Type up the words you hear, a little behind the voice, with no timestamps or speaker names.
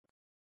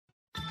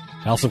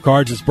House of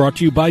Cards is brought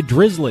to you by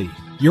Drizzly,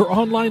 your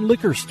online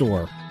liquor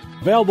store.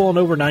 Available in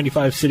over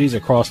 95 cities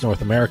across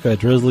North America,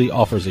 Drizzly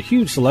offers a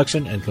huge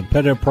selection and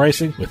competitive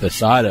pricing with a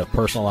side of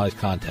personalized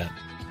content.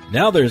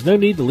 Now there's no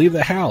need to leave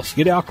the house.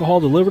 Get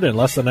alcohol delivered in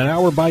less than an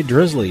hour by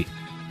Drizzly.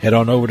 Head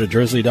on over to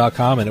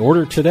Drizzly.com and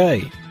order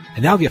today.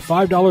 And now get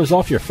 $5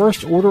 off your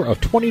first order of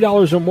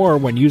 $20 or more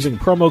when using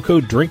promo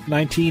code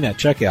DRINK19 at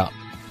checkout.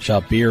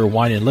 Shop beer,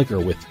 wine, and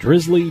liquor with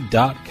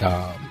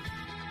Drizzly.com.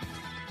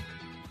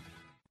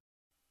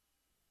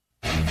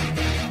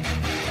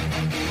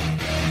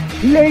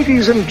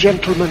 Ladies and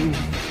gentlemen,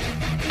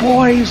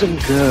 boys and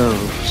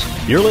girls,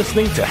 You're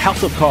listening to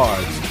House of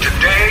Cards.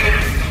 Today,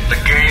 the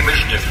game is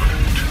different.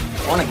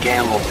 I want to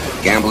gamble.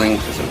 Gambling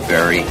is a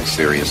very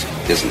serious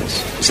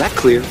business. Is that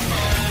clear?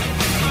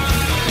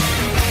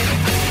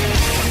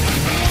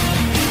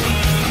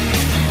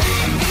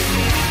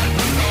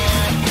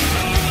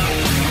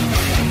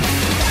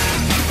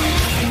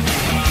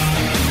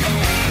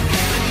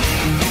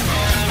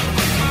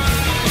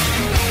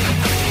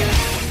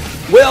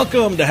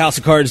 Welcome to House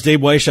of Cards.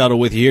 Dave Weishaupt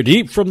with you here,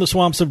 deep from the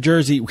swamps of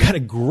Jersey. We've got a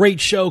great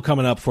show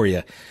coming up for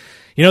you.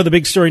 You know, the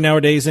big story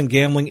nowadays in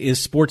gambling is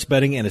sports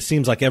betting, and it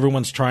seems like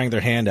everyone's trying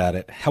their hand at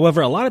it. However,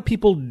 a lot of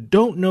people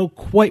don't know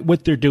quite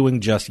what they're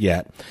doing just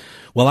yet.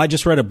 Well, I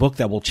just read a book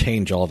that will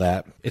change all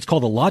that. It's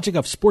called The Logic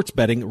of Sports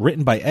Betting,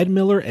 written by Ed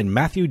Miller and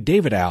Matthew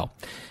Davidow.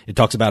 It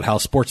talks about how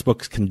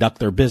sportsbooks conduct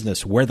their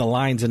business, where the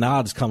lines and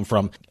odds come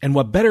from, and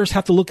what bettors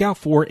have to look out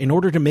for in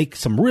order to make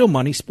some real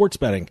money sports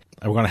betting.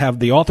 And we're going to have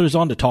the authors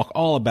on to talk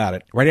all about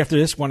it. Right after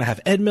this, we're going to have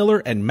Ed Miller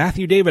and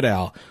Matthew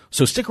Davidow.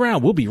 So stick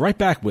around. We'll be right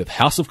back with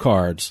House of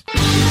Cards.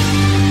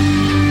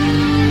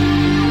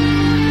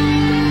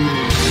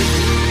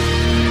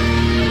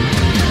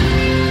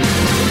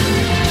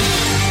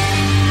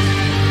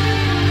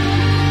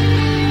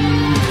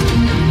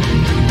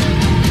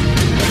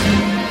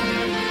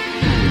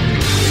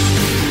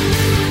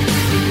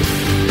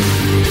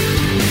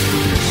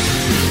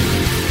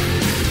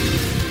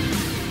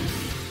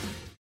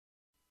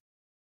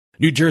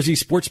 New Jersey's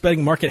sports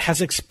betting market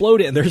has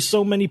exploded, and there's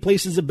so many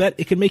places to bet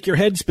it can make your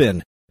head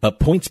spin. But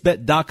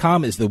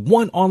PointsBet.com is the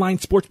one online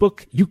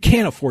sportsbook you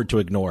can't afford to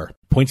ignore.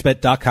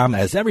 PointsBet.com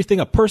has everything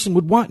a person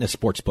would want in a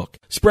sportsbook.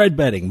 Spread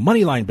betting,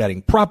 moneyline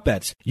betting, prop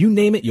bets, you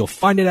name it, you'll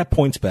find it at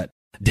PointsBet.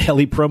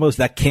 Daily promos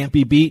that can't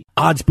be beat,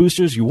 odds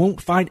boosters you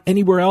won't find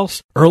anywhere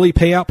else, early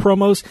payout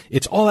promos,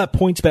 it's all at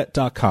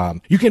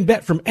PointsBet.com. You can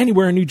bet from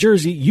anywhere in New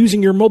Jersey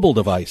using your mobile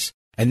device.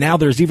 And now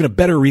there's even a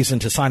better reason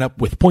to sign up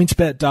with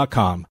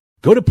PointsBet.com.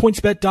 Go to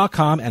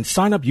PointsBet.com and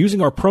sign up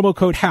using our promo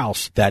code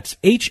HOUSE, that's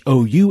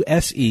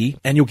HOUSE,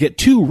 and you'll get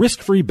 2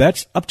 risk-free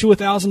bets up to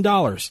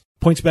 $1,000.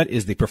 PointsBet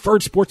is the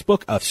preferred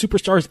sportsbook of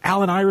superstars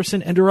Allen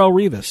Iverson and Darrelle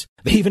Revis.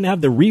 They even have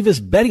the Revis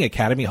Betting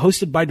Academy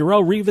hosted by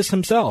Darrelle Revis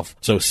himself.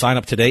 So sign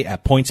up today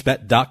at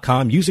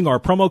PointsBet.com using our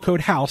promo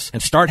code HOUSE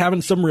and start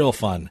having some real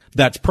fun.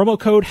 That's promo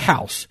code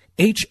HOUSE,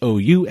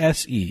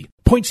 HOUSE.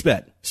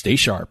 PointsBet. Stay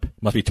sharp.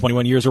 Must be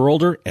 21 years or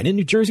older and in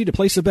New Jersey to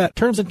place a bet.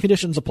 Terms and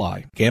conditions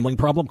apply. Gambling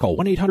problem? Call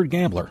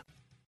 1-800-GAMBLER.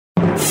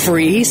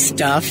 Free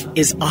stuff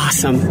is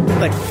awesome,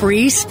 but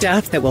free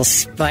stuff that will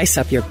spice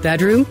up your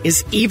bedroom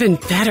is even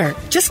better.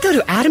 Just go to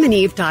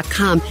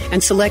adamandeve.com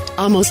and select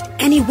almost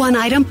any one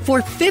item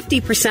for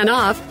 50%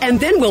 off, and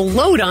then we'll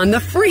load on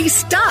the free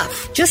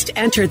stuff. Just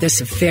enter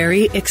this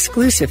very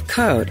exclusive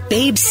code,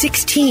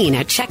 BABE16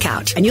 at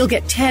checkout, and you'll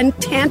get 10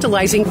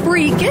 tantalizing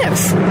free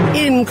gifts,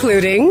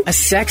 including a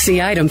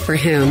sexy item for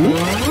him,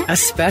 a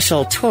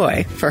special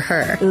toy for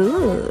her,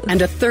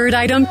 and a third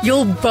item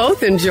you'll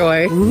both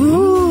enjoy.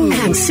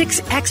 And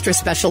 6 extra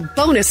special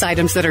bonus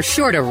items that are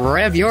sure to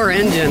rev your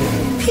engine,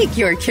 pique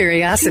your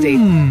curiosity,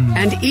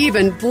 and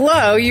even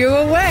blow you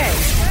away.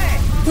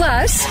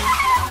 Plus,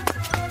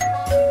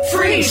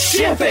 free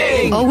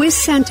shipping! Always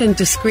sent in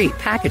discreet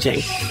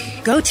packaging.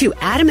 Go to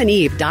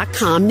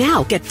adamandeve.com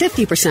now. Get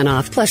 50%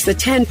 off plus the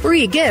 10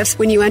 free gifts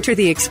when you enter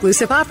the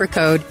exclusive offer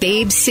code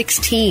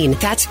BABE16.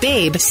 That's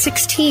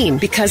BABE16,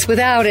 because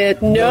without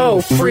it,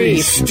 no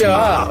free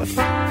stuff.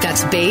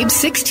 That's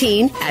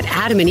BABE16 at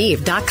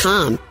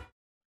adamandeve.com.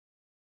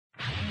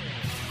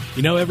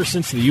 You know, ever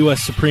since the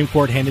U.S. Supreme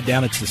Court handed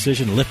down its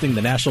decision lifting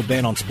the national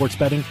ban on sports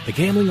betting, the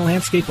gambling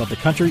landscape of the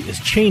country is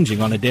changing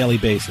on a daily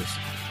basis.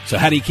 So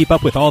how do you keep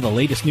up with all the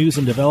latest news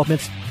and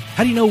developments?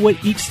 How do you know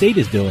what each state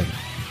is doing?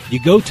 You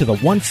go to the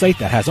one site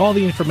that has all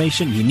the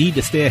information you need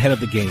to stay ahead of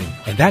the game,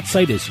 and that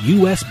site is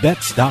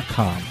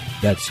usbets.com.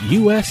 That's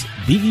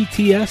usbets.com.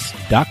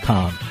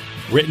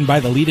 Written by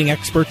the leading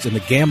experts in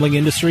the gambling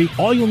industry,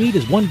 all you'll need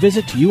is one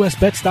visit to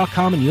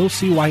usbets.com and you'll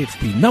see why it's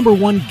the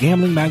 #1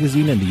 gambling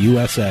magazine in the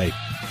USA.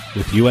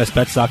 With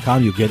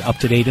usbets.com, you'll get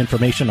up-to-date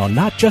information on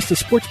not just the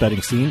sports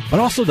betting scene, but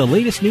also the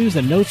latest news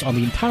and notes on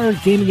the entire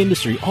gaming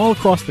industry all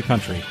across the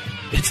country.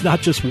 It's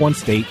not just one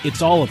state,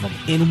 it's all of them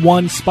in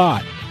one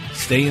spot.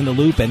 Stay in the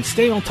loop and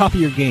stay on top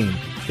of your game.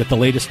 Get the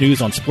latest news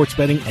on sports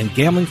betting and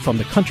gambling from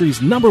the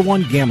country's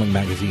 #1 gambling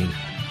magazine.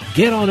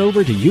 Get on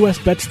over to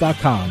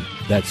usbets.com.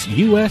 That's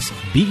usbets.com.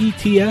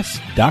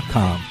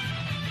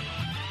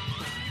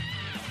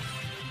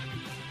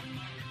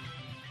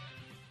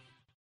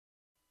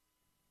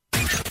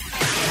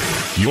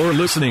 You're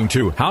listening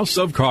to House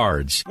of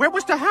Cards. Where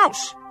was the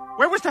house?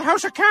 Where was the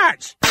House of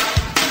Cards?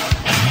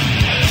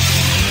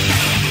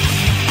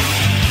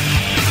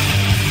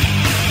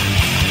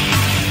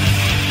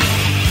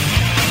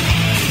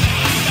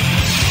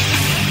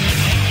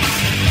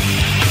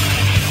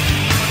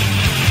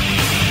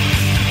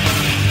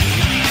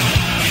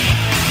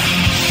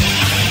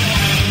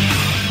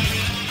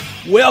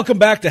 Welcome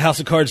back to House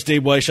of Cards.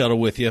 Dave Weishuttle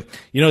with you.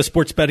 You know,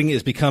 sports betting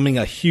is becoming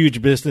a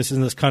huge business in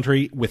this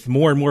country with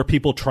more and more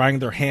people trying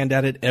their hand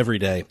at it every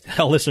day.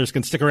 Hell, listeners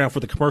can stick around for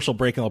the commercial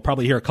break and they'll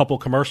probably hear a couple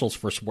commercials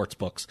for sports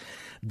books.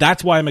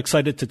 That's why I'm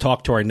excited to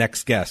talk to our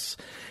next guests.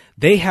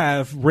 They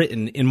have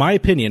written, in my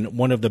opinion,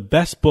 one of the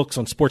best books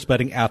on sports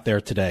betting out there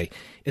today.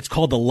 It's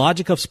called The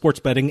Logic of Sports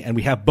Betting, and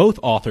we have both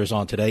authors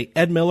on today,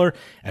 Ed Miller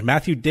and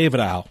Matthew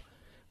Davidow.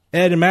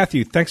 Ed and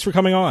Matthew, thanks for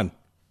coming on.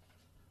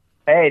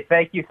 Hey,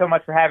 thank you so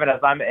much for having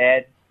us. I'm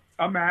Ed.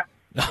 I'm Matt.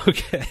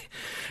 Okay.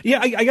 Yeah,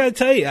 I got to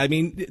tell you, I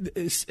mean,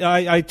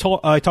 I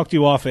talked to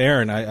you off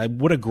air, and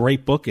what a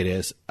great book it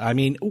is. I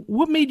mean,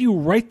 what made you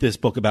write this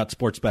book about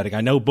sports betting? I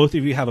know both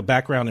of you have a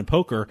background in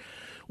poker.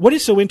 What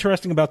is so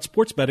interesting about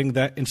sports betting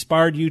that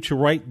inspired you to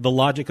write The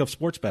Logic of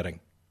Sports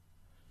Betting?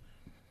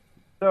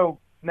 So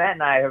Matt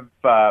and I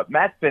have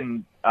Matt's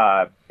been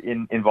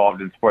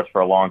involved in sports for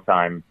a long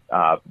time,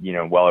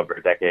 well over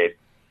a decade.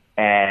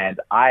 And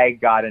I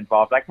got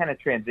involved. I kind of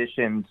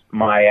transitioned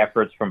my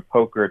efforts from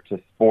poker to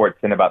sports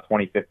in about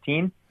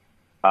 2015.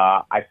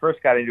 I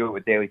first got into it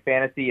with Daily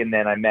Fantasy, and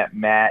then I met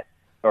Matt,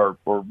 or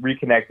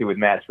reconnected with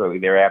Matt shortly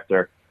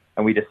thereafter,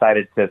 and we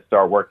decided to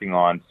start working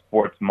on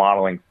sports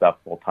modeling stuff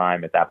full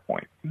time at that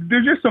point.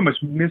 There's just so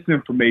much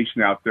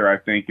misinformation out there, I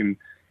think,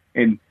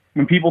 and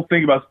when people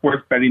think about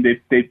sports betting,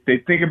 they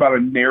think about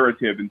a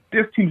narrative, and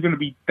this team's going to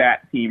beat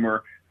that team,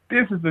 or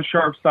this is the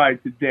sharp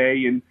side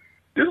today, and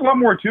there's a lot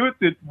more to it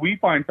that we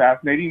find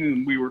fascinating,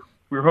 and we were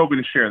hoping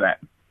to share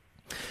that.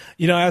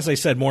 You know, as I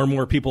said, more and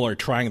more people are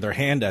trying their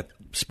hand at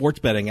sports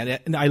betting,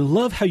 and I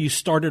love how you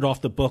started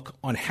off the book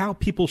on how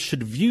people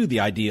should view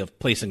the idea of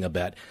placing a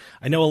bet.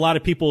 I know a lot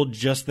of people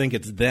just think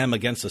it's them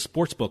against a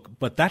sports book,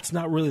 but that's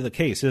not really the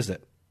case, is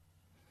it?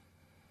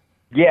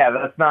 Yeah,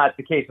 that's not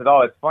the case at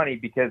all. It's funny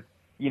because,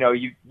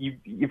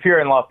 if you're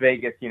in Las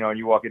Vegas, and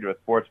you walk into a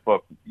sports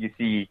book, you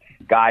see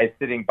guys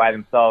sitting by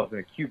themselves in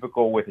a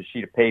cubicle with a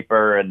sheet of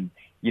paper and,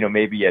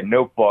 maybe a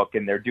notebook,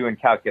 and they're doing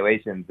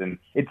calculations, and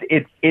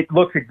it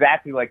looks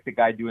exactly like the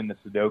guy doing the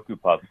Sudoku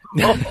puzzle.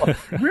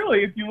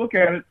 Really, if you look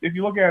at it,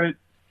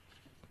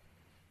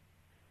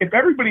 if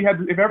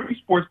every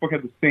sports book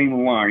had the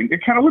same line, it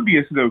kind of would be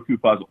a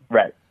Sudoku puzzle.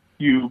 Right.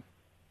 You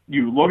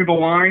look at the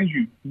lines,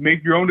 you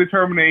make your own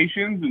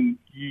determinations, and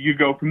you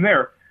go from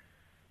there.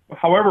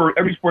 However,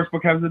 every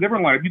sportsbook has a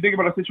different line. If you think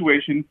about a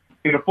situation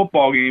in a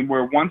football game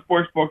where one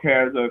sportsbook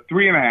has a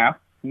 3.5,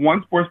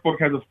 one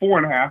sportsbook has a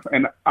 4.5,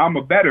 and I'm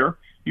a bettor,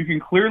 you can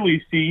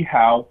clearly see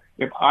how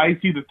if I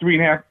see the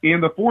 3.5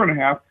 and the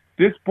 4.5,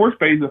 this sports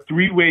bet is a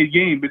three-way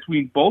game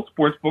between both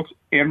sportsbooks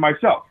and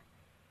myself.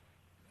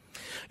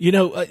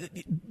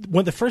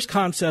 One of the first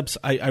concepts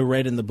I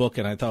read in the book,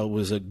 and I thought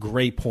was a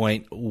great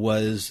point,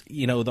 was,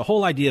 the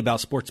whole idea about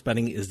sports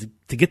betting is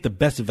to get the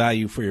best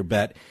value for your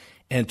bet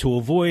and to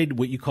avoid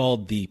what you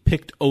called the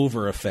picked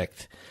over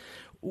effect.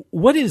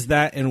 What is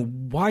that,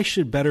 and why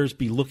should bettors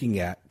be looking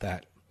at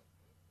that?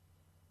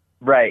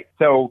 Right.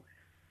 So,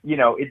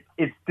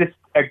 it's this,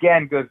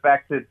 again, goes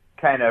back to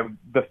kind of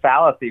the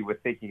fallacy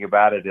with thinking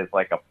about it as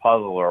like a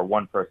puzzle or a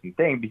one-person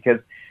thing, because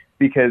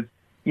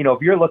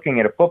if you're looking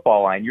at a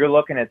football line, you're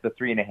looking at the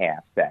 3.5,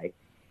 say,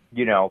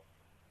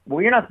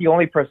 well, you're not the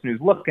only person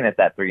who's looking at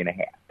that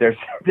 3.5.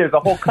 There's a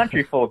whole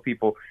country full of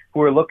people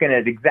who are looking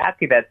at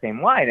exactly that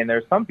same line, and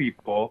there's some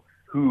people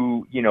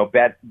who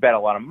bet a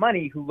lot of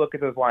money who look at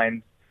those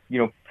lines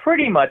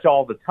pretty much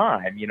all the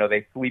time.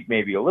 They sleep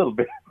maybe a little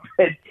bit,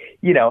 but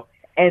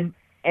and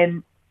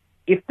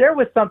if there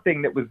was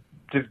something that was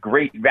just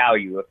great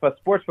value, if a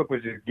sportsbook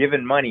was just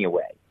giving money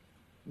away,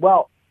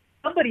 well,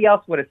 somebody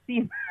else would have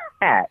seen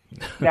that.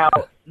 Now,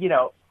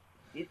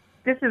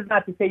 this is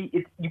not to say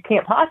you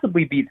can't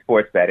possibly beat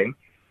sports betting,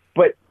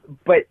 but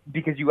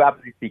because you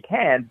obviously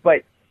can,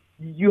 but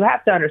you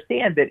have to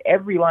understand that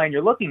every line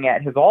you're looking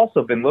at has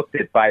also been looked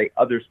at by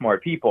other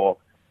smart people.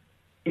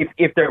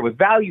 If there was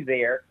value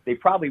there, they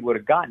probably would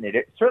have gotten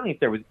it. Certainly if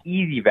there was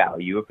easy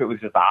value, if it was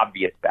just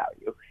obvious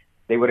value,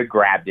 they would have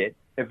grabbed it.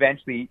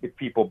 Eventually, if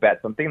people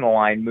bet something, the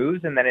line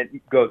moves and then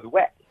it goes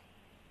away.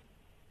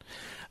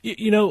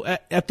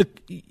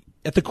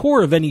 At the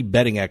core of any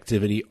betting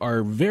activity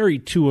are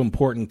two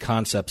important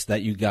concepts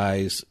that you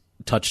guys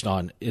touched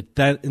on.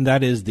 That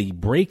is the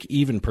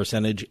break-even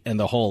percentage and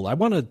the hold. I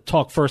want to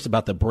talk first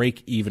about the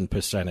break-even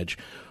percentage.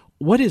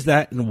 What is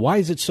that, and why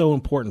is it so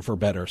important for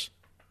bettors?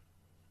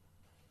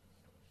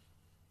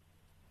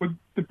 Well,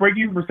 the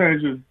break-even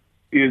percentage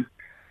is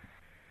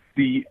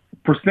the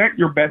percent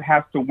your bet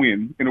has to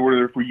win in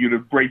order for you to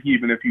break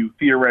even if you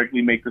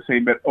theoretically make the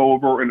same bet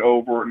over and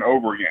over and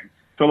over again.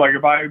 So, like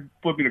if I'm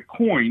flipping a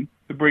coin,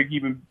 the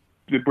break-even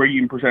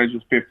percentage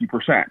is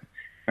 50%.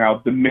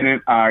 Now, the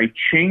minute I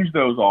change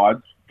those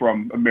odds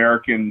from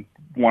American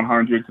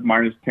 100 to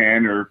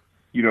 -10 or,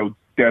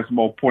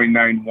 decimal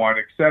 0.91,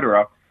 et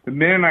cetera, the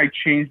minute I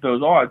change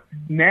those odds,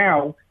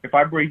 now if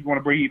I want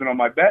to break even on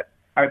my bet,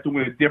 I have to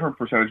win a different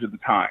percentage at the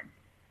time.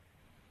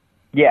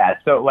 Yeah,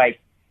 so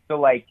the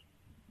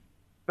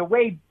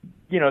way,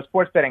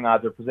 sports betting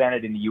odds are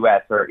presented in the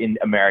U.S. are in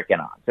American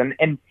odds.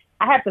 And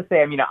I have to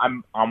say,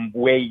 I'm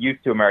way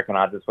used to American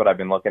odds. That's what I've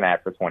been looking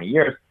at for 20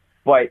 years.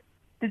 But,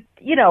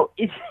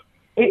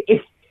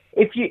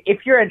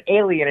 if you're an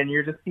alien and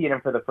you're just seeing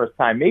them for the first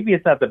time, maybe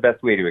it's not the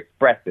best way to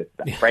express this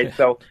stuff, right?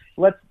 So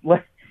let's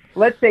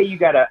say you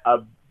got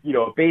a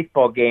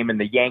baseball game and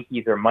the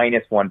Yankees are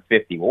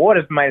 -150. Well, what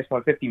does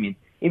 -150 mean?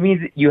 It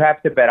means you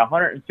have to bet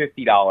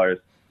 $150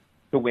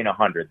 to win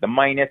 100. The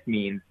minus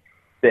means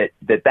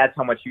that's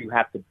how much you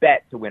have to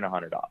bet to win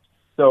 $100.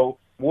 So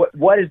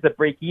what is the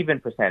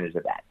break-even percentage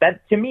of that?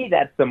 That, to me,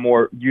 that's the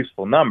more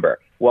useful number.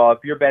 Well,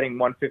 if you're betting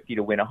 150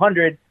 to win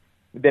 100,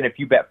 then if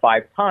you bet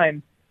 5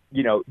 times,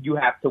 you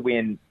have to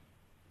win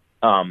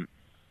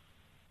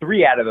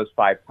 3 out of those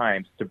 5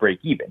 times to break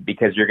even,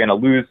 because you're going to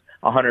lose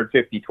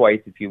 150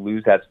 twice. If you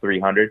lose, that's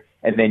 300.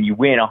 And then you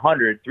win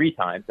 100 3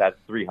 times, that's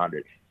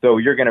 300. So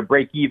you're going to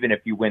break even if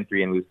you win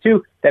 3 and lose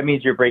 2. That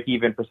means your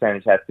break-even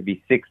percentage has to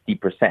be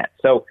 60%.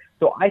 So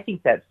I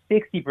think that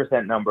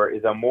 60% number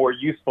is a more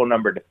useful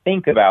number to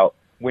think about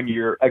when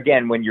you're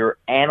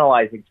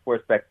analyzing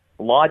sports bets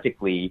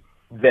logically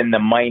than the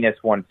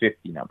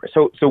 -150 number.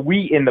 So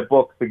we in the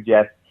book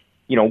suggest,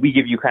 we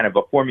give you kind of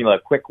a formula, a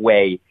quick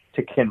way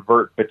to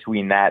convert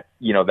between that,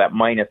 that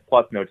minus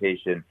plus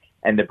notation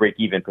and the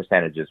break-even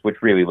percentages,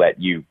 which really let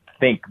you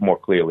think more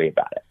clearly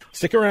about it.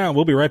 Stick around.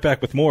 We'll be right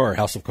back with more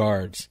House of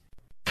Cards.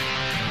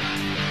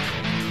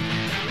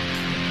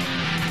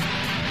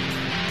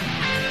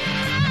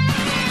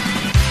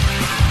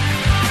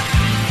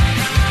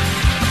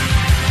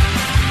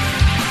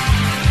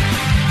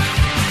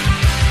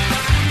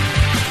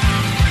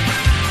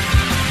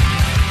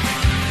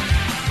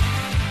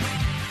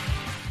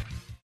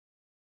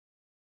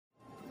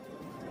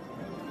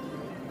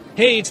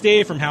 Hey, it's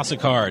Dave from House of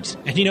Cards,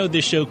 and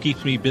this show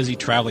keeps me busy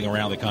traveling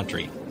around the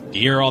country. Do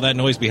you hear all that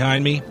noise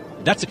behind me?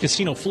 That's a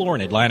casino floor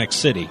in Atlantic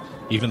City.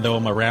 Even though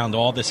I'm around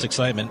all this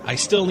excitement, I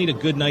still need a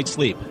good night's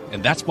sleep,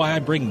 and that's why I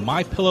bring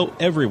MyPillow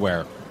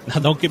everywhere. Now,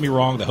 don't get me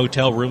wrong, the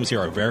hotel rooms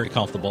here are very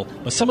comfortable,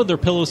 but some of their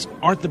pillows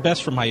aren't the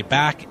best for my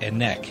back and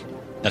neck.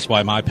 That's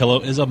why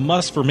MyPillow is a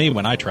must for me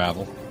when I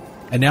travel.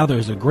 And now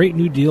there's a great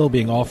new deal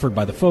being offered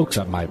by the folks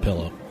at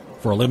MyPillow.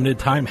 For a limited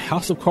time,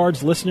 House of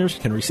Cards listeners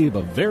can receive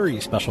a very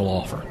special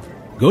offer.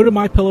 Go to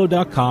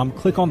MyPillow.com,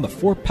 click on the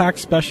 4-pack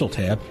special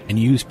tab, and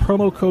use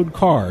promo code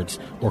CARDS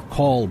or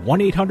call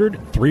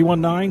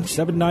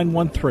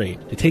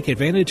 1-800-319-7913 to take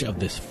advantage of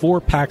this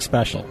 4-pack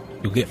special.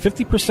 You'll get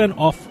 50%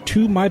 off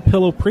 2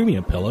 MyPillow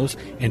premium pillows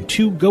and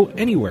 2 Go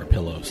Anywhere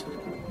pillows.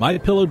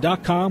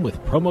 MyPillow.com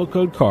with promo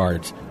code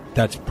CARDS.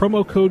 That's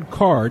promo code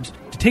CARDS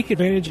to take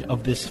advantage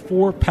of this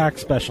 4-pack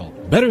special.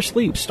 Better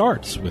sleep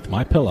starts with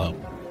MyPillow.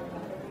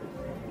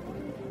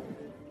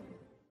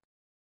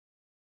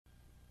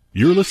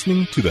 You're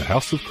listening to the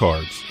House of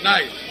Cards.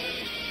 Nice.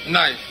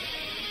 Not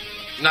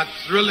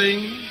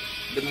thrilling,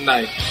 but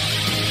nice.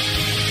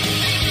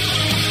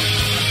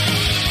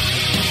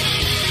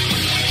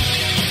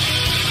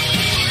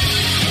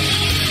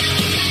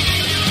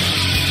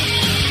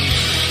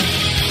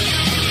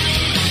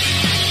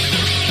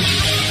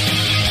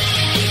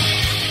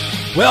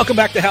 Welcome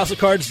back to House of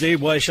Cards. Dave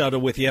Weishaupt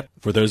with you.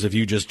 For those of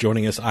you just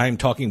joining us, I am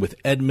talking with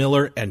Ed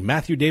Miller and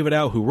Matthew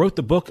Davidow, who wrote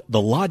the book,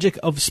 The Logic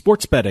of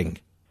Sports Betting.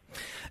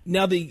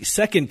 Now, the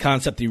second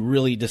concept you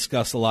really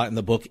discuss a lot in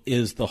the book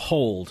is the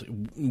hold,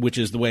 which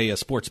is the way a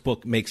sports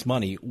book makes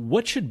money.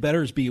 What should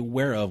bettors be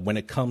aware of when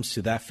it comes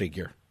to that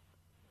figure?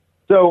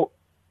 So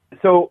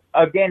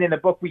again, in the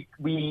book, we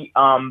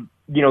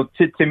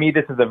to me,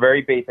 this is a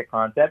very basic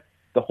concept.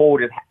 The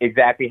hold is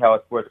exactly how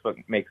a sports book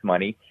makes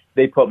money.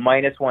 They put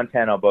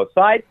 -110 on both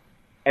sides,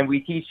 and we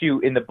teach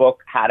you in the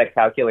book how to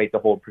calculate the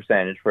hold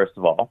percentage, first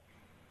of all.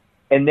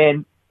 And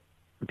then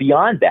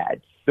beyond that,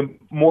 the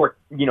more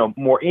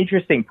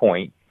interesting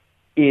point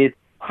is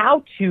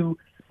how to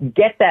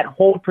get that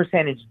hold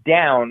percentage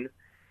down,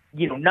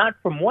 not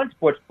from one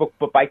sports book,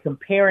 but by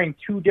comparing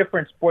 2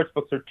 different sports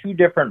books or 2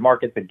 different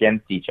markets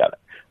against each other,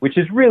 which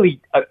is really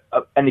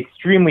an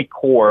extremely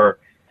core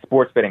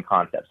sports betting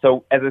concept.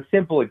 So as a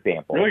simple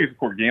example, really, it's a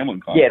core gambling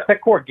concept. Yeah, it's a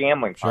core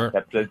gambling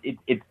concept. Sure. The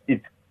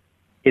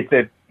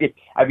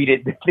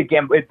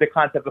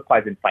concept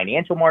applies in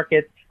financial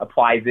markets,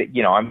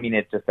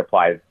 it just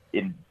applies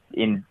in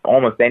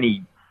almost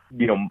any,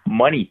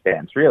 money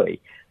sense,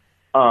 really.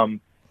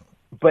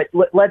 But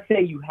let's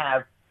say you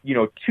have,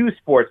 2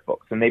 sports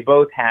books, and they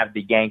both have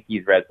the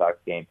Yankees-Red Sox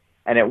game.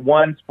 And at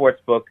one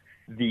sports book,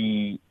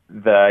 the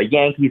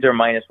Yankees are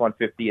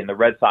 -150 and the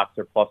Red Sox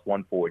are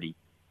 +140.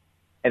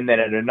 And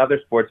then at another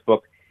sports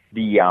book,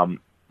 the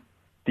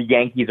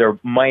Yankees are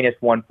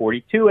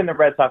 -142 and the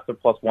Red Sox are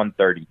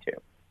 +132.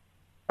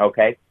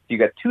 Okay? So you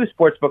got 2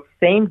 sports books,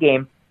 same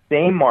game,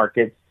 same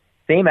markets,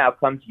 same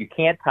outcomes. You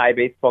can't tie.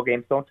 Baseball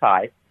games don't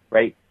tie,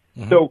 right?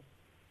 Mm-hmm. So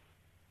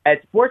at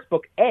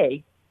Sportsbook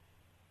A,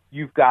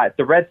 you've got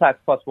the Red Sox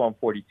plus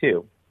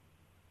 142.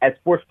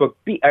 At Sportsbook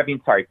B,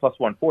 plus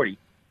 140.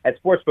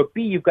 At Sportsbook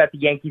B, you've got the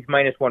Yankees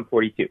minus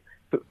 142.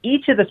 So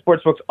each of the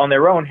sportsbooks on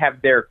their own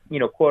have their,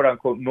 quote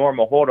unquote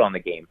normal hold on the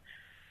game.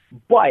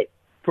 But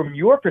from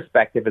your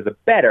perspective as a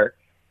bettor,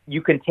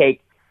 you can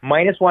take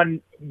plus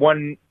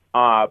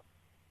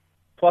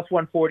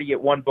 140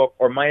 at one book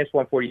or minus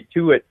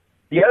 142 at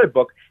the other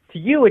book. To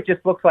you, it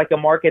just looks like a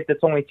market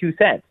that's only 2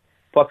 cents,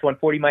 plus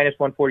 140 minus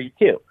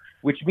 142,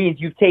 which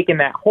means you've taken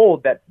that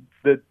hold, that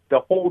the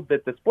hold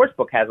that the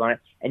sportsbook has on it,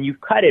 and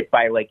you've cut it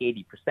by like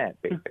 80%,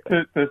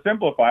 basically. To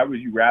simplify, would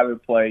you rather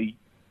play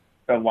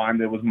a line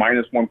that was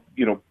minus one,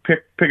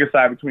 pick a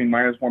side between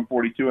minus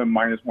 142 and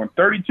minus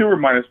 132, or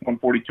minus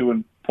 142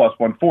 and plus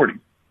 140?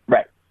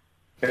 Right.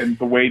 And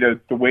the way to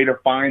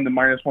find the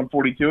minus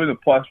 142 and the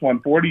plus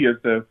 140 is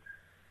to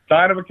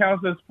sign up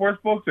accounts at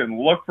sportsbooks and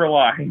look for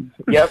lines.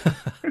 Yep.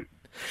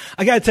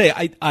 I got to tell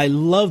you, I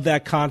love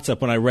that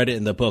concept when I read it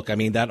in the book. I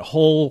mean, that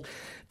whole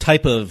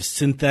type of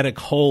synthetic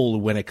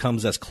hold when it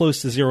comes as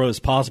close to zero as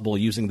possible,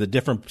 using the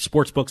different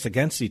sports books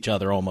against each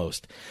other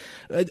almost.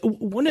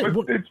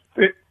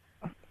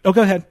 Oh,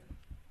 go ahead.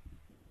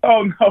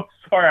 Oh, no,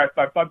 sorry.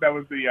 I thought that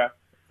was the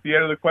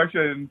end of the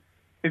question.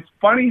 It's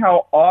funny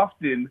how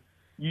often,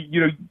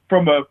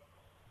 from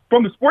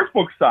the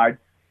sportsbook side,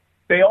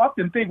 they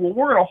often think, well,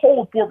 we're going to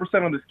hold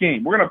 4% on this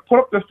game. We're going to put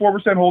up this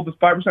 4% hold, this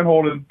 5%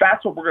 hold, and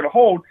that's what we're going to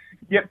hold.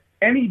 Yet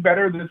any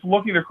bettor that's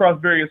looking across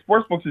various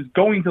sportsbooks is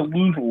going to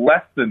lose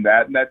less than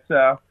that. And that's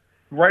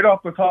right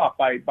off the top.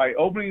 By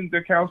opening the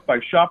accounts, by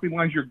shopping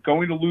lines, you're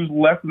going to lose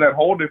less than that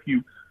hold. If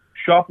you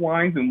shop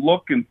lines and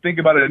look and think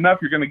about it enough,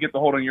 you're going to get the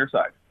hold on your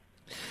side.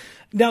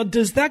 Now,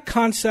 does that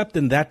concept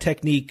and that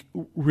technique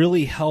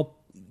really help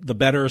the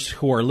bettors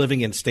who are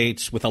living in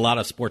states with a lot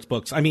of sports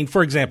books? I mean,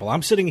 for example,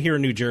 I'm sitting here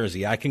in New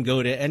Jersey. I can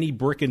go to any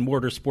brick and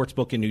mortar sports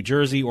book in New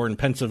Jersey or in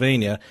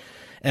Pennsylvania.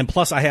 And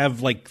plus I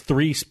have like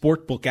 3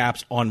 sport book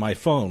apps on my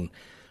phone.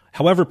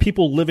 However,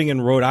 people living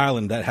in Rhode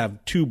Island that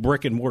have 2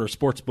 brick and mortar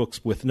sports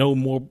books with no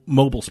more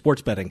mobile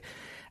sports betting,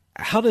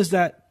 how does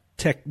that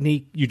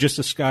technique you just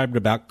described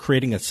about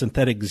creating a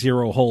synthetic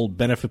zero hold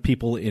benefit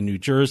people in New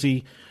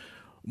Jersey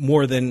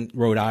more than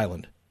Rhode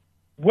Island?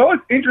 Well,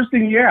 it's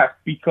interesting you ask,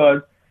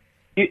 because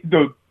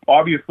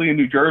obviously in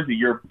New Jersey,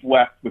 you're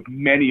blessed with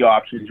many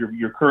options.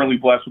 You're currently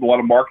blessed with a lot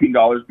of marketing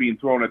dollars being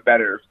thrown at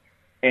bettors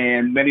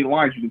and many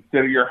lines. You can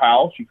sit at your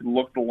house, you can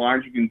look at the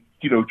lines, you can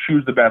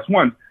choose the best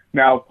ones.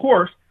 Now, of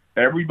course,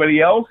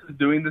 everybody else is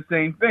doing the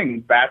same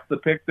thing. That's the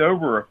picked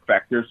over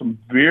effect. There's some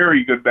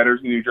very good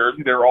bettors in New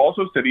Jersey. They're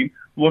also sitting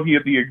looking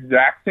at the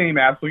exact same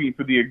apps, looking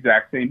for the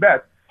exact same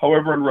bets.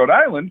 However, in Rhode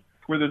Island,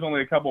 where there's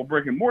only a couple of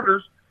brick and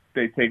mortars,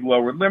 they take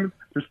lower limits.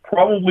 There's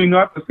probably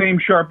not the same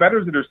sharp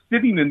bettors that are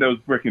sitting in those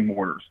brick and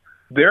mortars.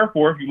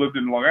 Therefore, if you lived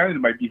in Long Island, it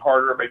might be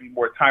harder, it might be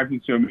more time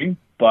consuming,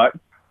 but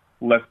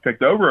less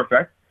picked over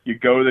effect. You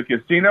go to the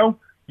casino,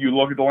 you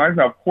look at the lines.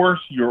 Now, of course,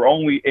 you're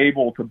only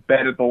able to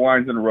bet at the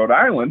lines in Rhode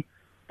Island,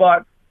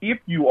 but if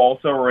you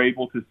also are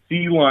able to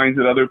see lines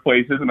at other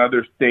places in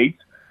other states,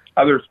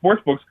 other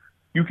sports books,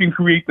 you can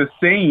create the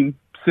same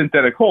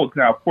synthetic holds.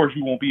 Now, of course,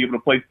 you won't be able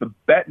to place the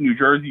bet in New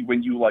Jersey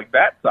when you like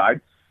that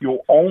side.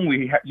 You'll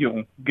only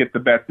you'll get the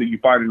bets that you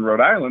find in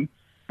Rhode Island.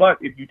 But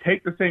if you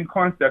take the same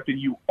concept and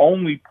you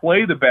only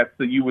play the bets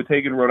that you would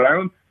take in Rhode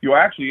Island, you'll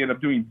actually end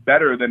up doing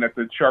better than at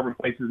the sharper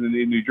places in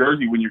New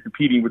Jersey when you're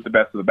competing with the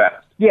best of the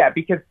best. Yeah,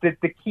 because the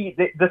key,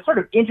 the sort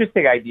of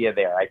interesting idea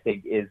there, I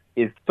think, is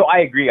so I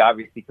agree,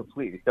 obviously,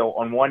 completely. So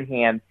on one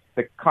hand,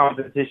 the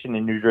competition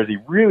in New Jersey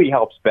really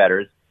helps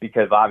bettors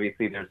because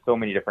obviously there's so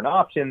many different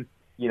options,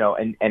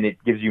 and it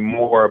gives you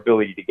more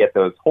ability to get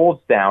those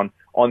holds down.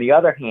 On the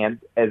other hand,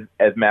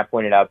 as Matt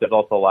pointed out, there's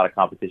also a lot of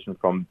competition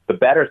from the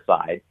bettor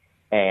side.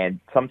 And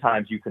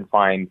sometimes you can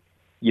find,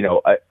 the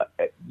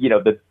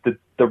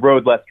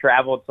road less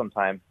traveled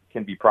sometimes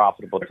can be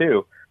profitable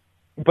too.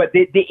 But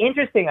the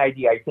interesting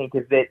idea, I think,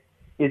 is that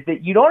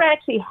you don't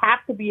actually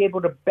have to be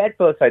able to bet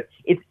both sides.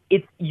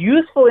 It's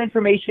useful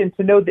information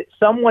to know that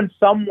someone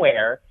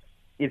somewhere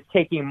is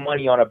taking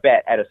money on a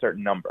bet at a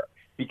certain number,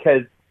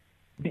 because,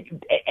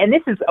 and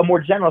this is a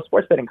more general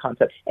sports betting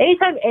concept.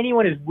 Anytime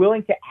anyone is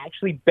willing to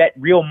actually bet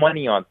real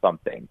money on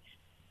something,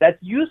 that's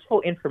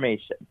useful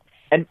information.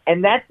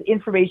 And that's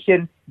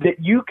information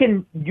that you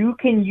can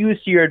use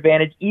to your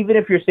advantage, even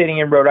if you're sitting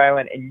in Rhode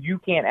Island and you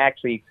can't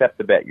actually accept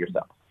the bet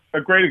yourself.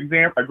 A great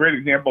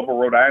example for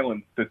Rhode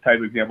Island, the type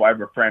of example. I have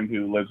a friend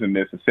who lives in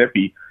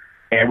Mississippi,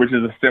 and which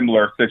is a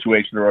similar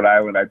situation to Rhode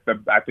Island.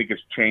 I think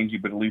it's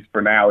changing, but at least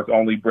for now, it's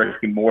only brick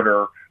and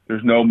mortar.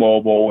 There's no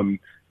mobile, and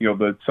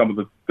some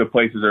of the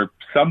places are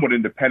somewhat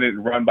independent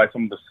and run by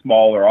some of the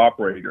smaller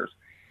operators.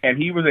 And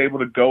he was able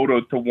to go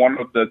to one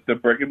of the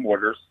brick and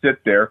mortars,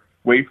 sit there,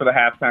 wait for the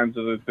halftimes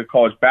of the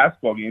college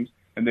basketball games,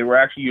 and they were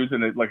actually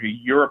using a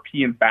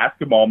European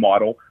basketball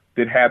model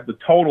that had the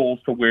totals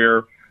to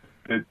where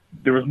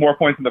there was more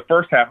points in the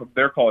first half of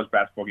their college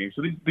basketball games.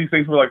 So these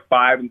things were like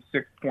 5 and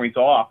 6 points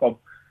off of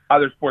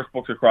other sports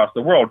books across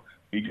the world.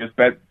 He just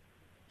bet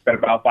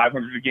about $500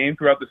 a game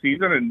throughout the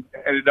season and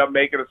ended up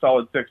making a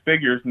solid six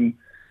figures. And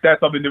that's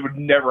something that would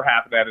never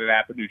happen at an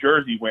app in New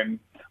Jersey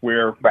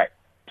where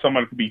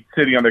someone could be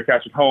sitting on their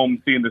couch at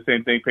home, seeing the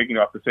same thing, picking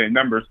off the same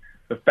numbers.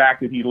 The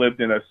fact that he lived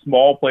in a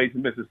small place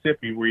in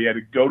Mississippi where he had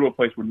to go to a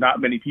place where not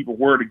many people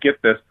were to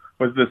get this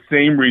was the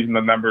same reason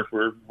the numbers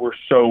were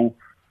so.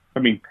 I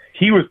mean,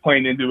 he was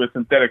playing into a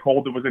synthetic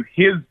hold that was in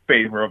his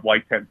favor of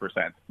like 10%.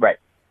 Right.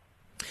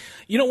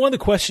 You know, one of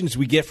the questions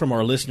we get from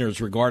our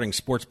listeners regarding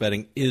sports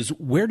betting is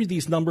where do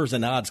these numbers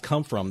and odds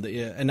come from?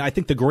 And I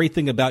think the great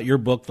thing about your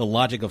book, The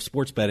Logic of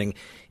Sports Betting,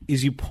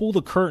 is you pull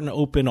the curtain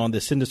open on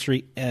this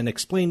industry and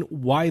explain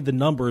why the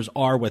numbers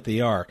are what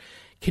they are.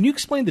 Can you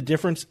explain the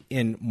difference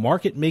in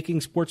market-making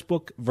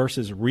sportsbook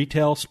versus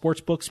retail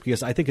sportsbooks?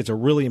 Because I think it's a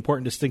really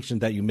important distinction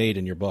that you made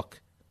in your book.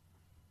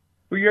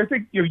 Well, I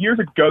think years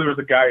ago there was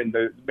a guy in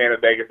the Man of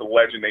Vegas, a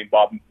legend named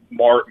Bob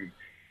Martin,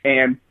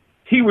 and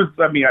he was,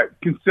 I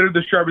considered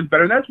the sharpest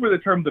better, and that's where the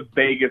term the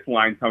Vegas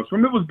line comes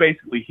from. It was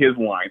basically his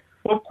line.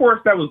 Well, of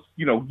course, that was,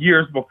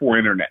 years before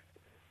Internet.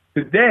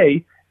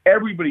 Today,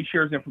 everybody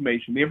shares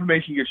information. The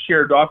information gets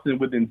shared often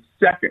within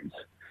seconds.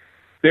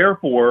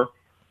 Therefore,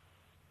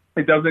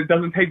 it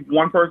doesn't take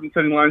one person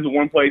setting lines in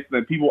one place and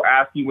then people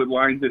asking what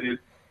lines it is.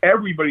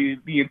 Everybody,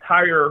 the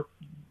entire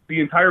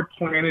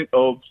planet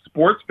of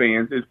sports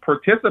fans is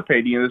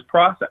participating in this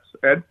process.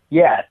 Ed?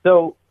 Yeah,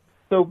 so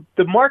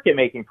the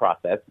market-making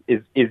process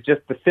is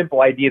just the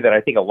simple idea that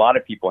I think a lot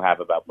of people have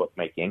about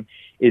bookmaking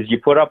is you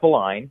put up a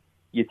line,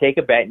 you take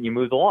a bet, and you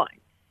move the line,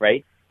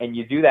 right? And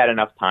you do that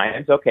enough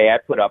times. Okay, I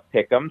put up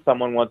Pick'em.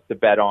 Someone wants to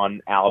bet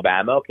on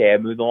Alabama. Okay, I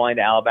move the line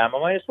to Alabama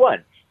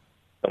 -1.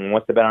 Someone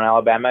wants to bet on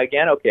Alabama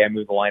again. Okay, I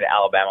move the line to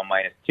Alabama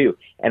 -2.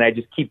 And I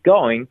just keep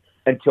going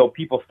until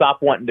people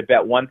stop wanting to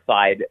bet one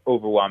side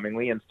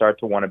overwhelmingly and start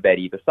to want to bet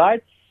either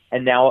side.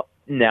 And now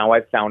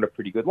I've found a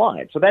pretty good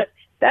line. So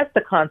that's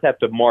the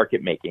concept of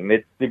market making.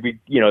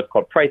 It's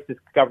called price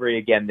discovery.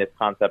 Again, this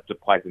concept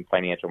applies in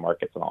financial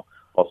markets and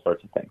all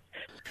sorts of things.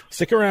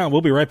 Stick around.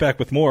 We'll be right back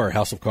with more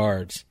House of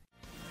Cards.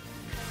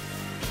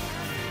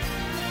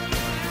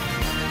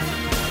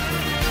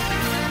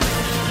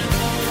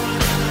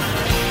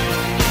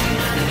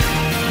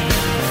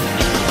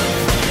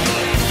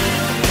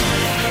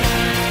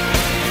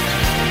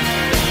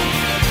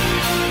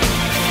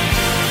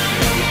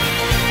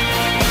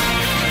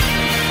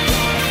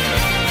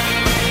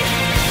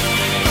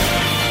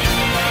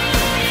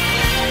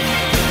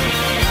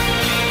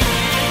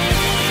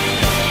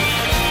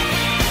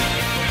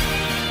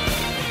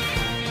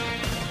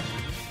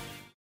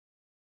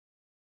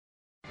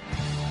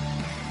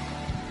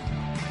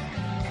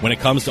 When it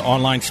comes to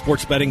online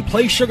sports betting,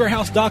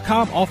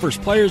 PlaySugarHouse.com offers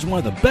players one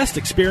of the best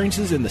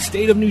experiences in the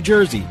state of New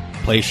Jersey.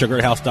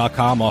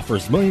 PlaySugarHouse.com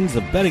offers millions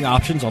of betting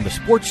options on the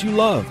sports you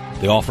love.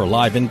 They offer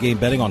live in-game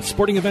betting on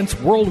sporting events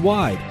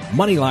worldwide,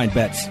 moneyline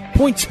bets,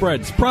 point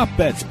spreads, prop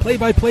bets,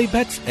 play-by-play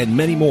bets, and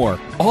many more.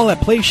 All at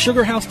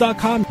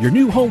PlaySugarHouse.com, your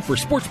new home for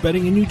sports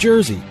betting in New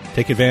Jersey.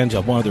 Take advantage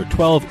of one of their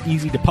 12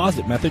 easy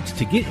deposit methods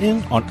to get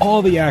in on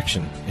all the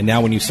action. And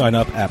now when you sign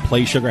up at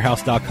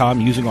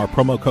PlaySugarHouse.com using our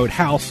promo code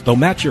HOUSE, they'll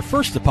match your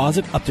first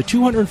deposit up to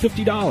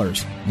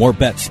 $250. More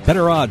bets,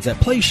 better odds at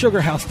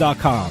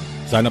PlaySugarHouse.com.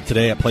 Sign up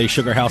today at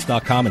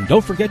PlaySugarHouse.com and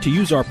don't forget to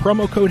use our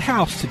promo code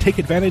HOUSE to take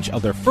advantage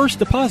of their first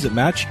deposit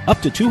match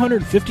up to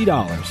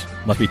 $250.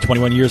 Must be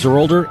 21 years or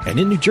older and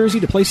in New Jersey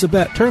to place a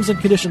bet. Terms and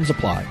conditions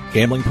apply.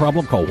 Gambling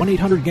problem? Call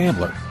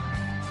 1-800-GAMBLER.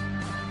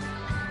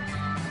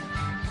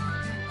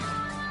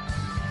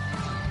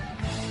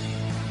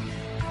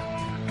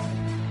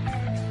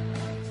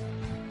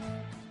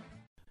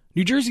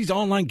 New Jersey's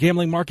online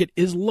gambling market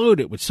is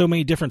loaded with so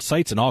many different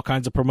sites and all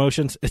kinds of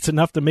promotions, it's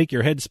enough to make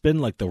your head spin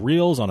like the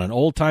reels on an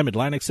old-time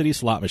Atlantic City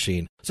slot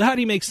machine. So how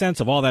do you make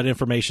sense of all that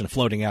information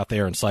floating out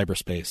there in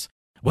cyberspace?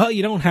 Well,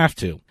 you don't have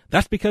to.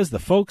 That's because the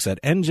folks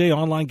at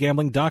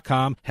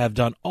NJOnlineGambling.com have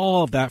done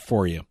all of that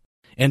for you.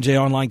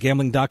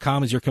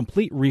 NJOnlineGambling.com is your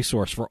complete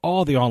resource for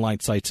all the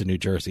online sites in New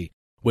Jersey.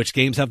 Which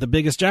games have the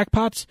biggest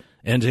jackpots?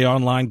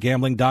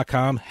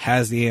 NJOnlineGambling.com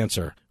has the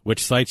answer.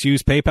 Which sites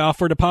use PayPal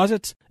for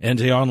deposits?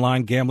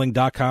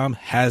 NJOnlineGambling.com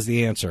has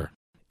the answer.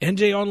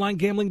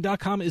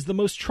 NJOnlineGambling.com is the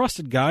most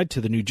trusted guide to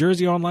the New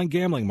Jersey online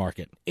gambling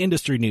market.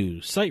 Industry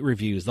news, site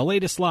reviews, the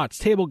latest slots,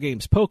 table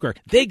games, poker,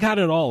 they got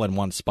it all in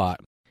one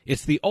spot.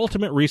 It's the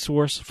ultimate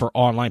resource for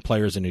online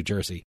players in New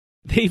Jersey.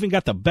 They even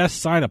got the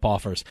best sign-up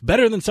offers,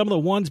 better than some of the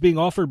ones being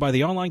offered by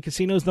the online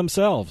casinos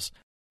themselves.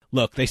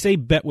 Look, they say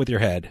bet with your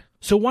head.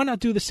 So why not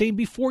do the same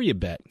before you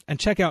bet and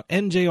check out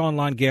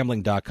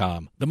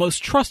NJOnlineGambling.com, the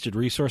most trusted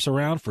resource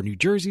around for New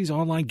Jersey's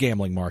online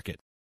gambling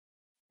market.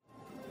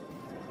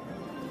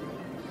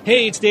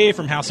 Hey, it's Dave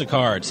from House of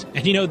Cards,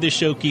 and you know this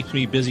show keeps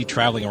me busy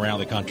traveling around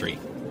the country.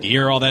 Do you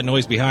hear all that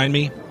noise behind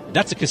me?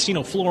 That's a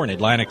casino floor in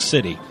Atlantic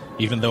City.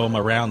 Even though I'm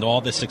around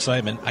all this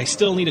excitement, I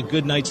still need a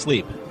good night's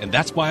sleep, and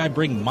that's why I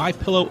bring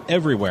MyPillow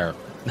everywhere.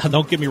 Now,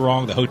 don't get me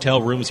wrong, the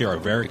hotel rooms here are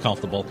very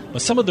comfortable,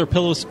 but some of their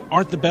pillows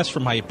aren't the best for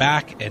my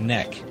back and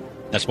neck.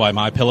 That's why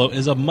MyPillow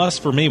is a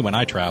must for me when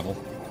I travel.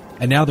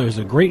 And now there's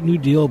a great new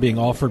deal being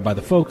offered by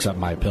the folks at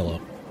MyPillow.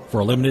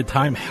 For a limited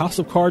time, House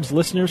of Cards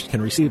listeners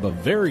can receive a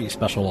very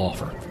special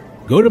offer.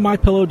 Go to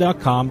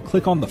MyPillow.com,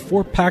 click on the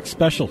 4-pack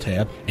special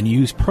tab, and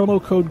use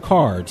promo code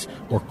CARDS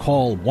or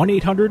call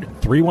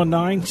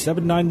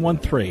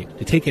 1-800-319-7913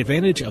 to take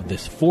advantage of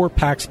this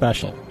 4-pack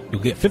special.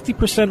 You'll get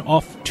 50%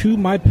 off 2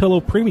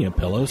 MyPillow premium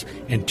pillows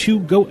and 2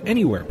 Go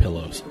Anywhere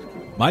pillows.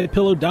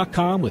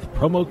 MyPillow.com with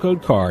promo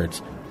code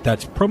CARDS.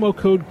 That's promo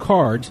code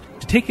CARDS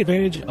to take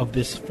advantage of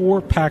this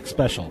 4-pack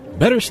special.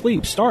 Better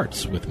sleep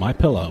starts with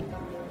MyPillow.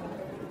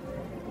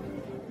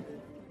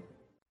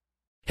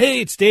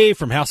 Hey, it's Dave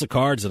from House of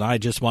Cards, and I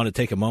just want to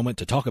take a moment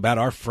to talk about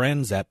our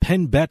friends at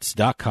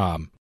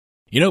PennBets.com.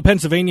 You know,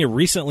 Pennsylvania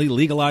recently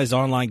legalized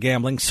online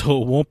gambling,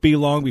 so it won't be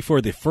long before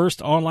the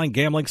first online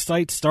gambling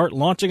sites start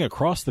launching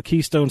across the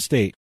Keystone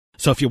State.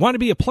 So if you want to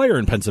be a player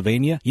in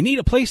Pennsylvania, you need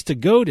a place to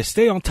go to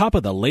stay on top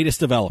of the latest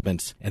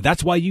developments, and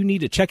that's why you need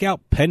to check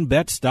out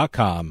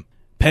PennBets.com.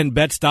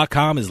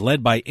 PennBets.com is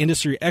led by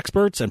industry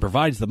experts and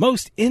provides the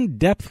most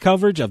in-depth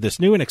coverage of this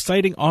new and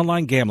exciting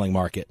online gambling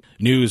market.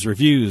 News,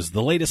 reviews,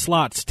 the latest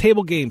slots,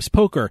 table games,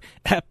 poker.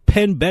 At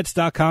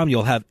PennBets.com,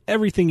 you'll have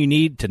everything you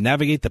need to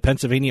navigate the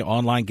Pennsylvania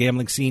online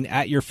gambling scene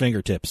at your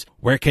fingertips.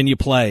 Where can you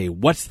play?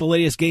 What's the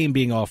latest game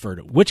being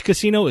offered? Which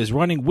casino is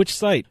running which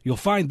site? You'll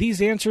find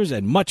these answers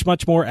and much,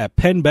 much more at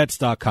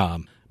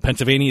PennBets.com.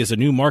 Pennsylvania is a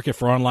new market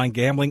for online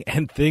gambling,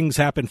 and things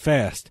happen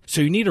fast. So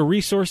you need a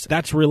resource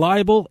that's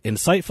reliable,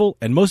 insightful,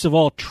 and most of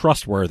all,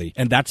 trustworthy.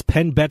 And that's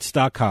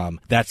PennBets.com.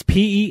 That's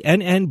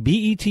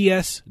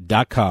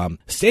PennBets.com.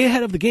 Stay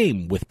ahead of the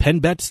game with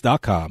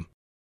PennBets.com.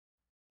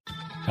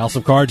 House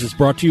of Cards is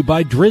brought to you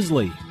by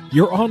Drizzly,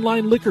 your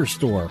online liquor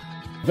store.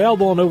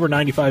 Available in over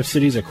 95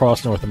 cities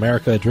across North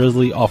America,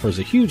 Drizzly offers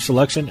a huge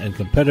selection and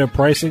competitive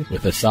pricing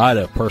with a side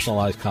of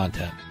personalized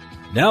content.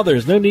 Now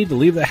there's no need to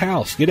leave the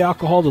house. Get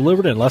alcohol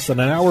delivered in less than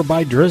an hour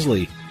by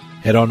Drizzly.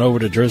 Head on over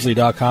to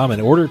Drizzly.com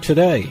and order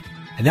today.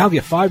 And now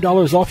get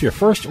 $5 off your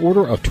first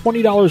order of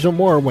 $20 or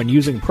more when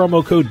using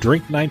promo code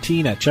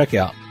DRINK19 at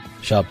checkout.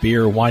 Shop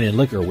beer, wine, and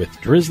liquor with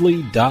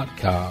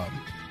Drizzly.com.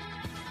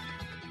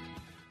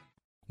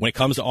 When it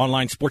comes to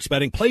online sports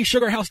betting,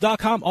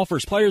 PlaySugarHouse.com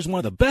offers players one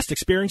of the best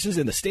experiences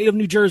in the state of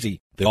New Jersey.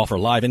 They offer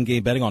live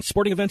in-game betting on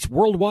sporting events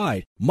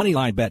worldwide,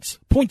 moneyline bets,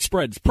 point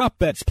spreads, prop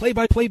bets,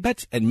 play-by-play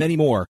bets, and many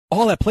more.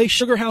 All at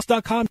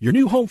PlaySugarHouse.com, your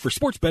new home for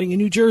sports betting in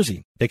New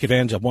Jersey. Take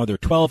advantage of one of their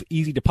 12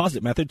 easy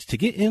deposit methods to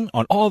get in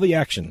on all the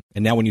action.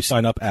 And now when you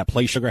sign up at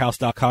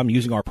PlaySugarHouse.com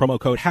using our promo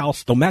code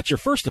HOUSE, they'll match your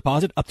first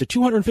deposit up to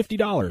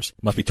 $250.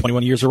 Must be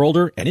 21 years or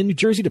older and in New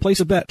Jersey to place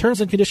a bet.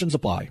 Terms and conditions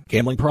apply.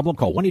 Gambling problem?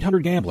 Call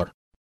 1-800-GAMBLER.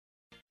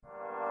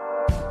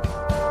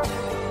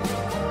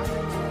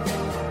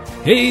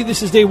 Hey,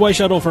 this is Dave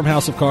Weishuttle from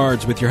House of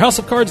Cards with your House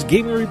of Cards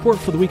gaming report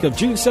for the week of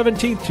June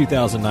 17th,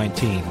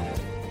 2019.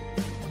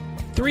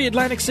 3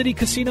 Atlantic City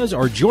casinos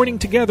are joining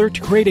together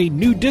to create a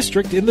new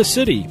district in the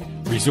city.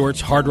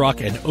 Resorts Hard Rock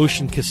and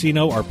Ocean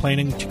Casino are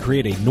planning to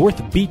create a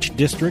North Beach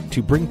district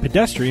to bring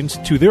pedestrians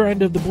to their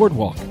end of the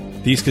boardwalk.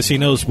 These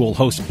casinos will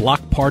host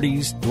block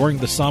parties during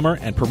the summer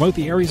and promote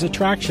the area's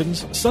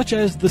attractions, such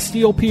as the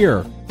Steel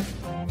Pier.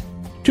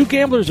 2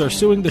 gamblers are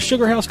suing the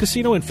Sugar House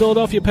Casino in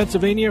Philadelphia,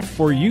 Pennsylvania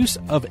for use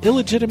of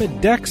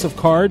illegitimate decks of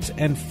cards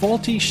and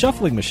faulty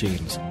shuffling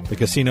machines. The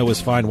casino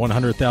was fined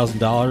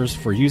 $100,000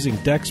 for using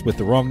decks with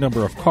the wrong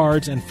number of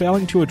cards and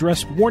failing to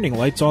address warning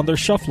lights on their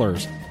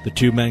shufflers. The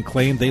 2 men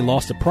claimed they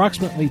lost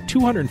approximately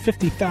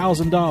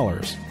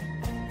 $250,000.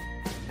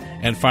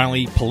 And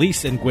finally,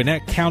 police in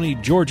Gwinnett County,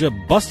 Georgia,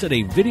 busted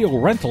a video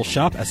rental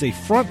shop as a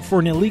front for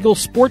an illegal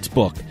sports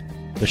book.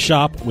 The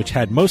shop, which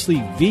had mostly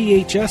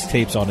VHS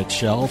tapes on its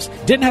shelves,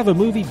 didn't have a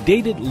movie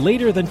dated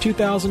later than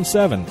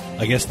 2007.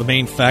 I guess the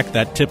main fact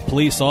that tipped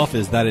police off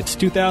is that it's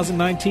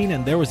 2019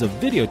 and there was a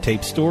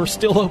videotape store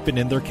still open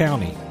in their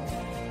county.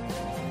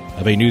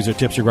 Have any news or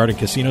tips regarding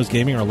casinos,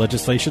 gaming, or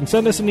legislation?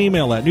 Send us an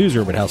email at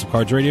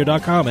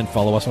newsroom@houseofcardsradio.com and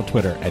follow us on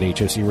Twitter at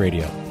HOC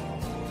Radio.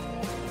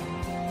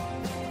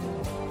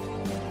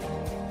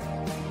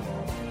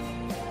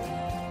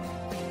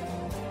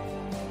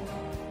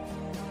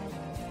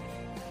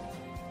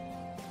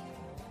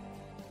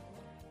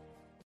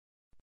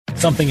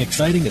 Something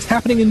exciting is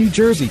happening in New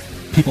Jersey.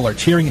 People are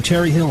cheering in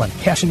Cherry Hill and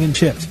cashing in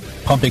chips,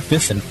 pumping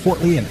fists in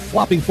Fort Lee and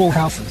flopping full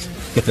houses.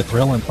 Get the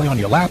thrill and play on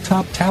your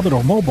laptop, tablet,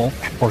 or mobile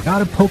at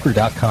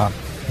BorgataPoker.com.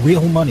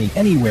 Real money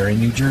anywhere in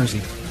New Jersey.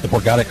 The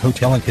Borgata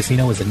Hotel and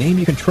Casino is a name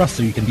you can trust,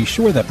 so you can be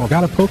sure that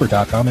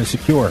BorgataPoker.com is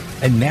secure.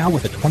 And now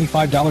with a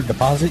 $25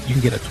 deposit, you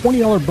can get a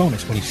 $20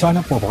 bonus when you sign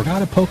up for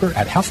Borgata Poker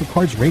at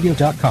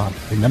HouseOfCardsRadio.com.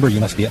 Remember, you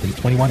must be at least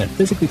 21 and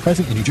physically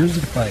present in New Jersey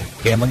to play.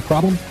 Gambling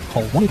problem?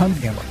 Call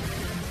 1-800-GAMBLER.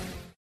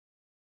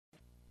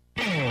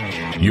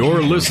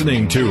 You're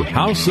listening to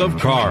House of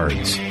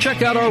Cards.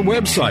 Check out our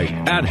website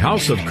at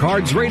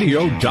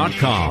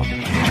houseofcardsradio.com.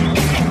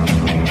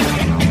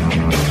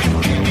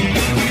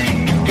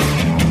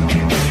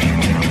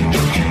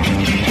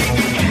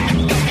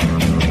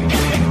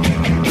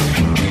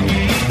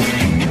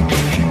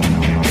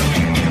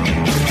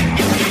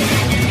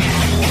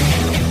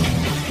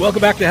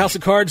 Welcome back to House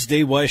of Cards.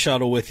 Dave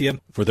Weishottle with you.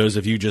 For those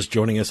of you just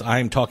joining us, I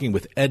am talking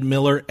with Ed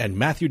Miller and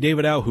Matthew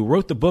Davidow, who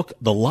wrote the book,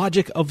 The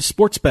Logic of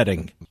Sports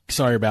Betting.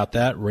 Sorry about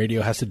that.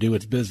 Radio has to do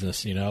its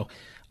business, you know.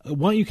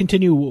 Why don't you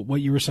continue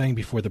what you were saying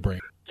before the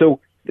break? So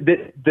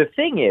the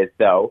thing is,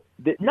 though,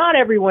 that not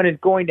everyone is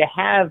going to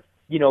have,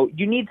 you know,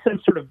 you need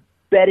some sort of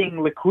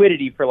betting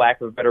liquidity, for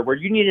lack of a better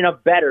word. You need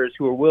enough bettors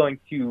who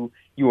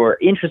are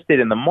interested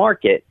in the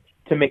market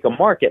to make a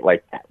market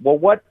like that. Well,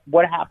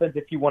 what happens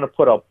if you want to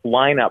put a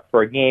lineup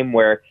for a game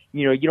where,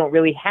 you know, you don't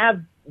really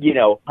have, you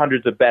know,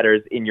 hundreds of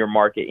bettors in your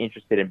market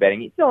interested in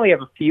betting? You only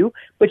have a few,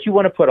 but you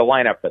want to put a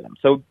lineup for them.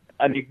 So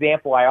an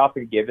example I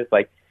often give is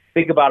like,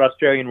 think about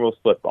Australian rules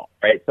football,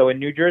 right? So in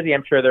New Jersey,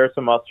 I'm sure there are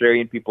some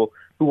Australian people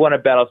who want to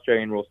bet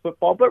Australian rules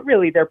football, but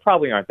really there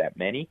probably aren't that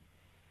many.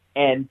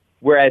 And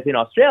whereas in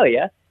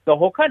Australia, the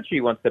whole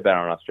country wants to bet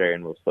on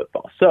Australian rules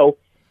football. So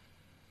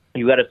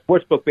you got a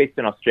sports book based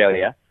in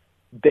Australia.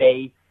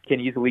 They can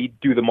easily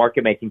do the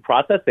market-making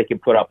process. They can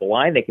put up a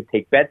line. They can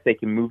take bets. They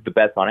can move the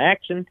bets on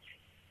action,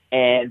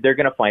 and they're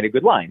going to find a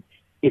good line.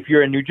 If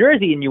you're in New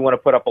Jersey and you want to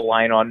put up a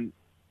line on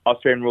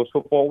Australian rules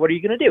football, what are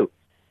you going to do?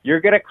 You're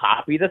going to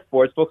copy the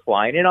sportsbook's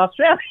line in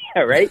Australia,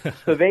 right?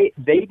 So they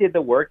did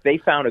the work. They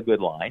found a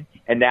good line,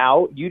 and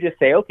now you just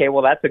say, okay,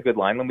 well, that's a good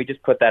line. Let me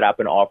just put that up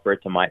and offer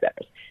it to my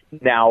bettors.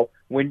 Now,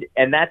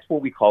 and that's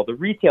what we call the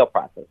retail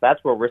process.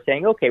 That's where we're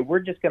saying, okay, we're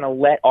just going to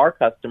let our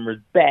customers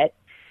bet,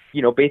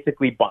 you know,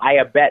 basically buy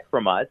a bet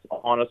from us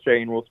on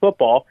Australian rules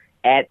football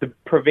at the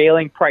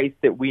prevailing price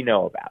that we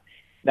know about.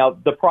 Now,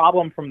 the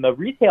problem from the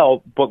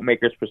retail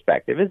bookmaker's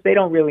perspective is they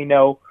don't really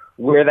know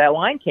where that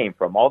line came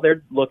from. All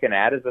they're looking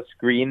at is a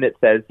screen that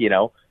says, you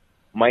know,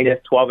 minus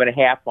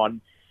 12.5 on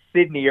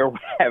Sydney or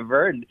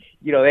whatever. And,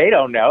 you know, they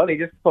don't know. They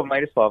just put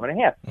minus 12.5.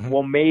 Mm-hmm.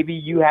 Well, maybe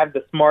you have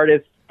the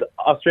smartest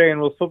Australian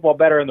rules football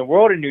bettor in the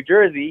world in New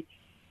Jersey,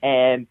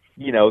 and,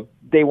 you know,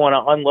 they want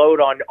to unload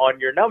on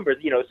your numbers,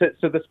 you know,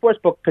 so the sports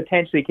book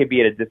potentially could be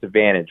at a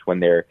disadvantage when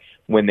they're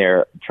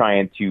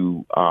trying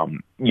to,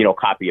 you know,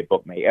 copy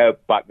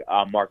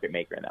a market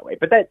maker in that way.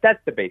 But that's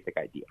the basic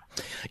idea.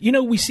 You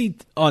know, we see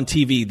on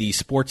TV the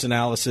sports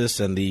analysis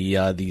and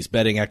these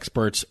betting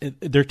experts.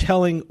 They're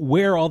telling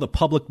where all the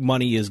public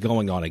money is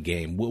going on a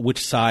game,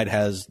 which side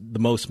has the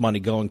most money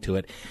going to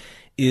it.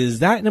 Is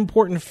that an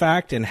important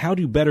fact, and how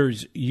do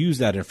bettors use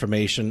that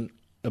information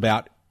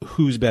about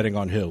who's betting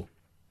on who?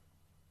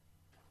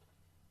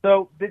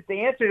 So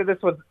the answer to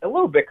this was a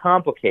little bit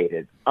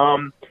complicated,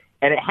 and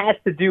it has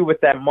to do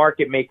with that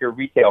market maker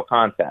retail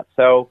concept.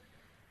 So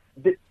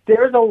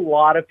there's a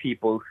lot of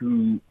people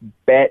who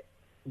bet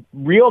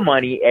real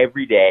money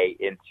every day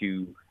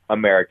into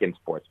American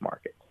sports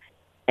markets.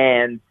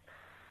 And,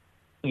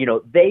 you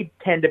know, they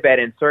tend to bet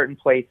in certain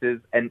places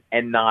and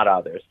not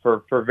others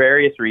for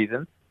various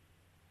reasons.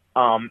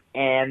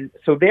 And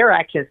so their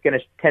action is going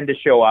to tend to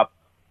show up,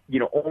 you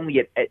know, only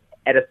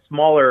at a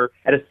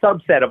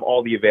subset of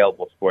all the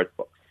available sports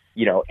books,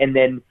 you know, and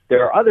then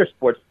there are other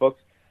sports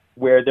books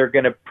where they're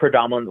going to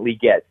predominantly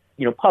get,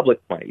 you know,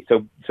 public money.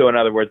 So in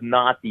other words,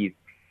 not these,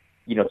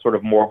 you know, sort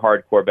of more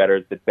hardcore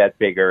bettors that bet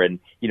bigger and,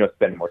 you know,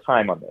 spend more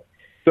time on this.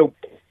 So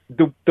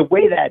the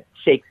way that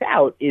shakes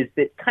out is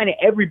that kind of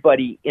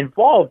everybody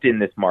involved in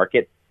this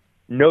market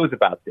knows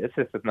about this.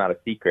 This is not a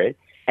secret.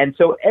 And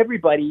so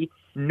everybody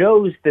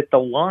knows that the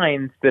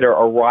lines that are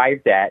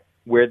arrived at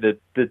where the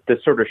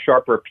sort of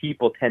sharper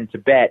people tend to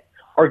bet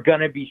are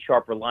going to be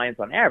sharper lines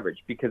on average,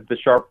 because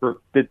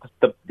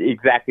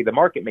exactly the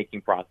market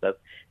making process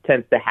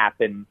tends to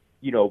happen,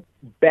 you know,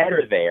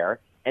 better there.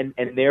 And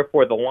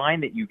therefore the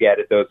line that you get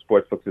at those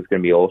sports books is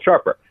going to be a little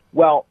sharper.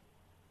 Well,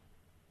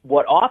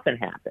 what often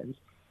happens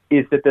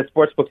is that the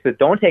sports books that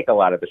don't take a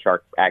lot of the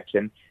sharp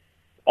action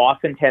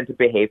often tend to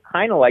behave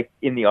kind of like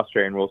in the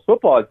Australian rules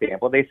football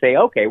example. They say,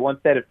 okay, well,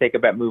 instead of take a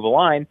bet, move a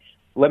line,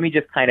 let me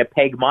just kind of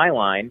peg my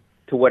line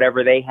to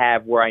whatever they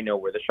have where I know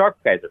where the sharp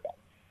guys are betting.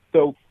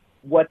 So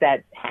what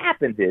that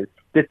happens is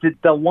that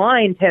the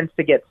line tends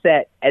to get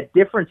set at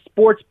different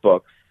sports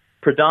books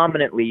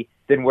predominantly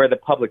than where the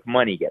public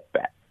money gets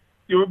bet.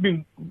 It would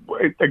be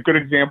a good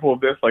example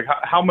of this. Like,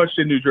 how much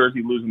did New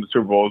Jersey lose in the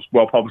Super Bowl? It was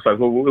well publicized.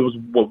 Well, it was,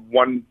 what,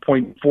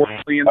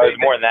 1.4 billion? Oh, it was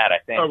more than that, I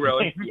think. Oh,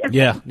 really?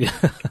 Yeah.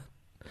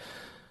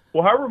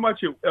 Well, however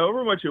much it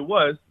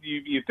was,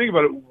 you think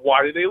about it,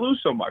 why did they lose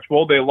so much?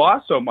 Well, they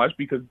lost so much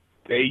because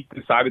they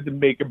decided to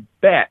make a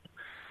bet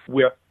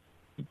with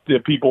the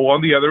people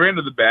on the other end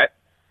of the bet,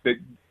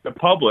 the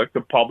public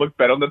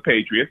bet on the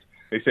Patriots.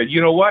 They said,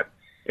 you know what?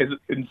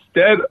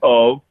 Instead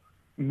of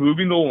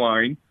moving the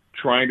line,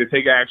 trying to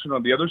take action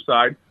on the other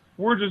side,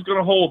 we're just going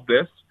to hold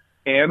this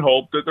and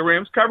hope that the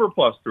Rams cover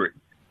 +3.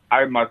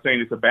 I'm not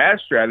saying it's a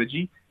bad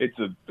strategy. It's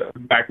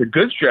in fact a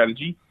good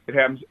strategy. It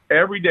happens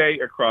every day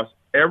across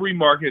every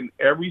market and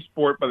every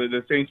sport by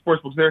the same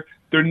sports books.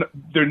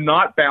 They're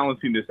not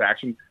balancing this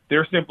action.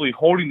 They're simply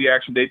holding the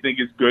action they think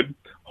is good,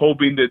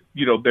 hoping that,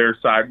 you know, their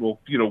side will,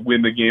 you know,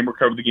 win the game or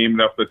cover the game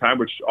enough of the time,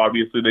 which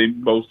obviously they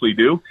mostly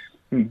do.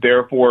 And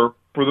therefore,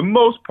 for the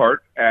most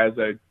part, as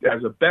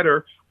a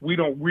bettor, we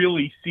don't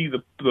really see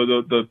the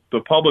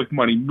public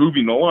money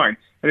moving the line.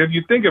 And if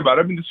you think about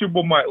it, I mean, the Super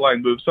Bowl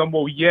line moved some.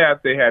 Well, yeah,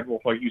 if they had, well,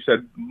 like you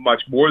said,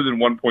 much more than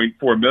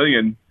 1.4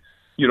 million,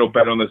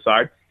 bet on the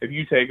side. If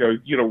you take a,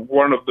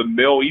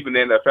 run-of-the-mill, even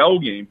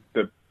NFL game,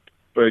 the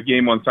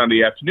game on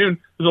Sunday afternoon,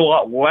 there's a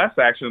lot less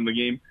action in the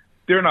game.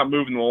 They're not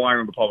moving the line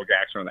on the public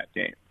action on that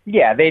game.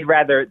 Yeah, they'd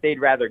rather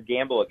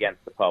gamble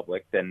against the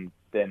public than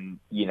kind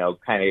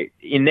of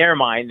in their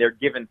mind they're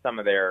giving some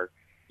of their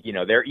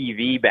their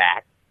EV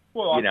back.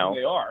 Well,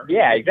 they are.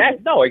 Yeah,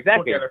 exactly. No,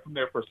 exactly. Look at it from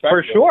their perspective.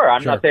 For sure.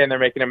 I'm not saying they're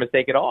making a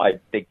mistake at all. I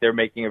think they're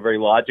making a very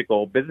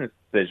logical business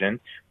decision.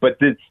 But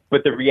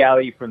the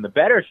reality from the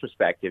bettor's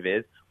perspective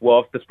is,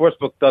 well, if the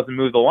sportsbook doesn't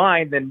move the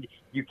line, then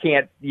you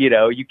can't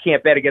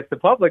bet against the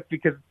public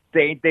because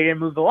they didn't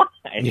move the line,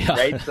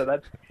 right? So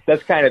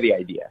that's kind of the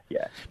idea.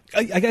 Yeah.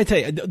 I got to tell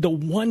you, the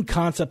one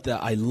concept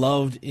that I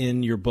loved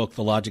in your book,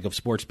 The Logic of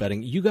Sports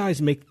Betting, you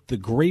guys make the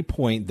great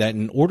point that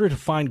in order to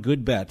find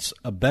good bets,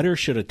 a bettor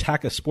should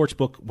attack a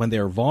sportsbook when they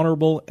are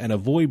vulnerable and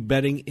avoid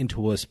betting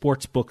into a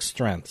sportsbook's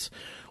strengths.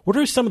 What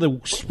are some of the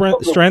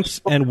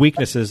strengths and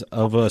weaknesses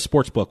of a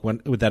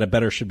sportsbook that a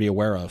bettor should be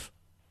aware of?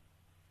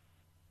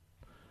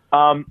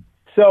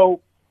 So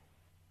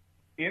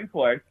in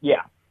play.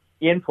 Yeah,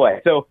 in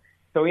play.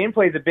 So in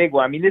play is a big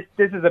one. I mean,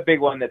 this is a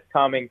big one that's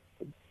coming.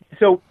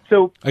 So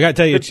I got to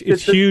tell you,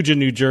 it's huge in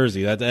New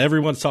Jersey.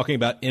 Everyone's talking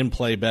about in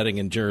play betting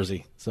in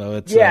Jersey. So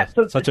it's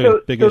such a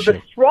big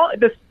issue.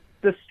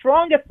 The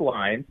strongest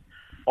lines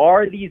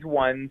are these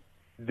ones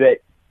that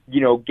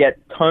get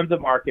tons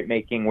of market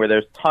making, where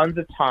there's tons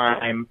of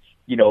time.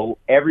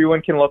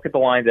 Everyone can look at the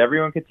lines.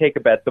 Everyone can take a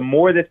bet. The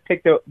more that's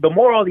picked up, the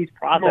more all these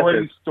processes. The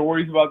more these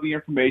stories about the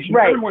information.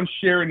 Right. Everyone's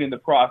sharing in the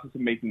process of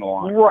making the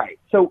line. Right.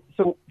 So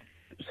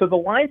the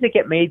lines that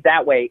get made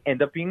that way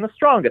end up being the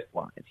strongest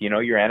lines.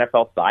 Your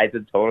NFL sides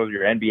and totals,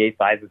 your NBA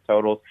sides and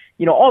totals.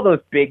 All those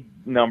big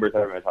numbers that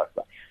everyone talks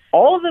about.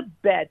 All the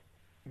bets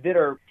that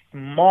are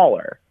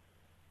smaller,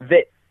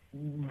 that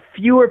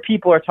fewer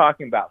people are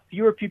talking about,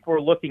 fewer people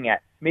are looking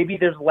at. Maybe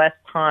there's less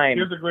time.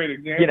 Here's a great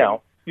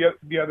example.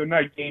 The other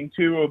night, Game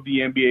 2 of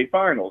the NBA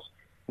Finals,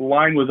 the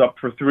line was up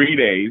for 3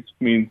 days.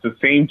 I mean, it's the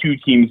same two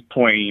teams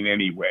playing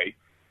anyway.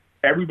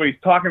 Everybody's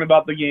talking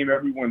about the game.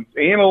 Everyone's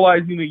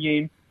analyzing the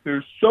game.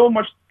 There's so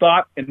much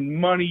thought and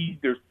money.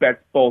 There's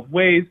bets both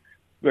ways.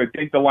 I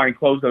think the line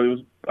closed. It was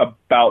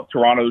about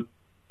Toronto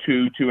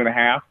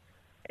 2.5.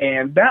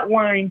 And that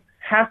line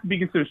has to be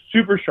considered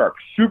super sharp,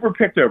 super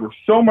picked over,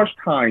 so much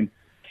time,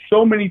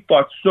 so many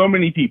thoughts, so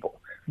many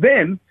people.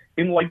 Then,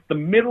 in the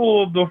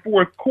middle of the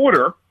fourth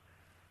quarter,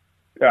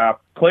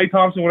 Klay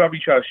Thompson went up, he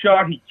shot a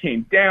shot, he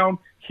came down,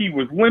 he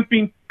was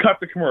limping, cut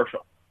the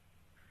commercial.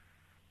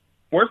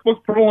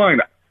 Sportsbooks put a line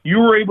up. You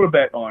were able to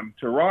bet on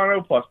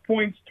Toronto plus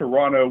points,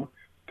 Toronto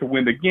to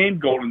win the game,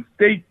 Golden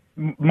State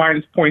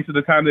minus points at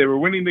the time they were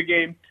winning the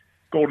game,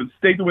 Golden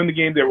State to win the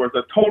game. There was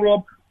a total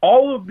up.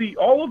 All of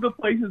the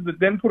places that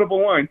then put up a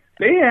line,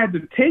 they had to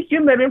take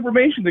in that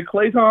information that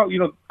Klay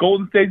Thompson,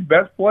 Golden State's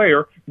best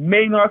player,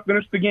 may not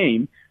finish the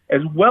game,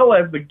 as well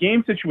as the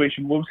game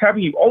situation, what was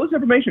happening, all this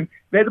information,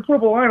 they had to put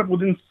up a lineup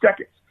within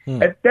seconds.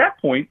 At that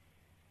point,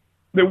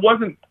 there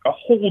wasn't a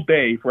whole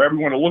day for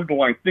everyone to look at the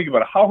line, think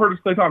about it. How hurt is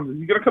Klay Thompson?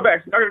 Is he going to come back?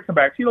 Is he not going to come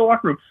back? Is he in the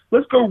locker room?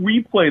 Let's go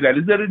replay that.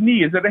 Is that a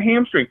knee? Is that a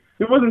hamstring?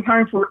 There wasn't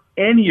time for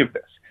any of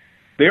this.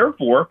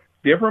 Therefore,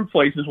 different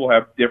places will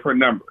have different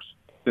numbers.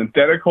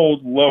 Synthetic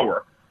holds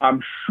lower. I'm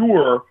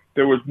sure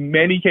there was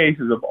many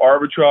cases of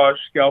arbitrage,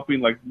 scalping,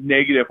 like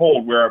negative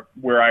hold,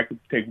 where I could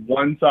take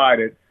one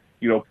side at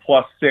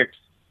 +6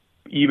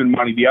 even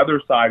money, the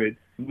other side at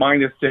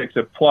 -6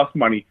 at plus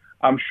money.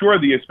 I'm sure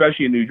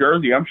especially in New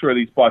Jersey, I'm sure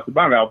these spots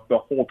about now the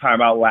whole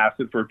time out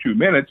lasted for 2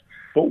 minutes.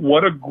 But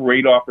what a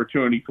great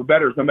opportunity for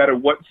bettors. No matter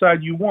what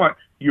side you want,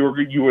 you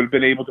would have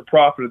been able to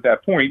profit at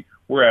that point.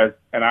 Whereas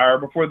an hour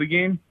before the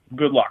game,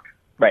 good luck.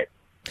 Right.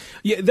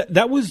 Yeah,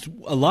 that was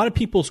a lot of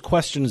people's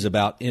questions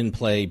about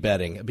in-play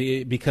betting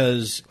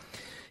because,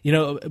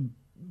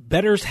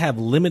 bettors have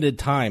limited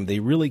time. They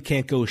really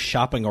can't go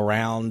shopping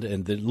around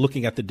and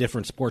looking at the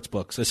different sports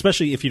books,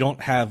 especially if you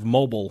don't have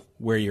mobile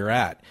where you're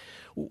at.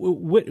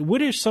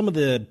 What are some of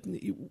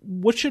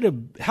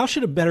how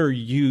should a bettor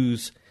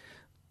use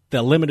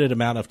the limited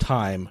amount of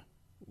time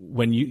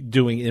when you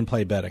doing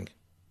in-play betting?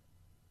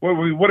 Well,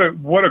 what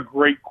a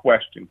great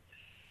question.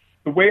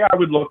 The way I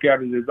would look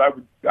at it is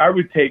I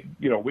would take,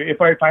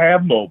 if I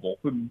have mobile,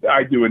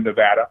 I do in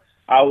Nevada,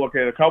 I'll look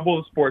at a couple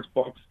of sports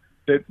books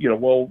that,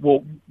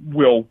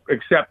 will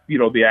accept,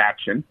 the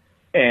action,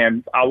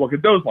 and I'll look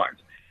at those lines.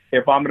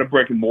 If I'm in a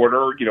brick and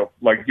mortar,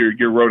 like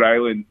your Rhode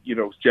Island,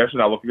 suggestion,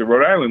 I'll look at the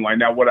Rhode Island line.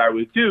 Now, what I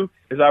would do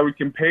is I would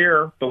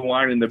compare the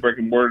line in the brick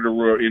and mortar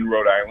in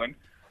Rhode Island,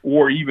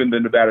 or even the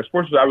Nevada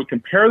sports. I would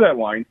compare that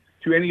line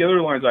to any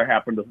other lines that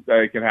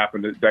I can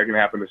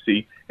happen to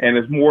see. And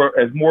as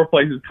more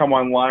places come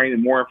online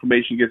and more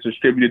information gets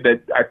distributed,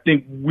 that I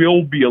think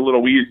will be a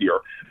little easier.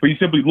 But you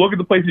simply look at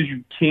the places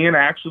you can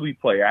actually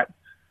play at,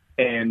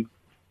 and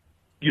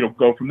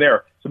go from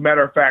there. As a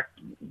matter of fact,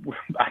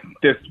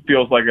 this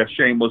feels like a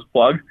shameless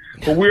plug,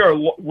 but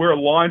we're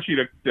launching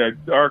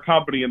our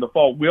company in the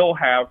fall. We'll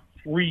have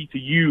free to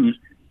use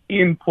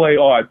in-play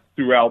odds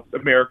throughout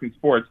American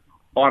sports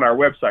on our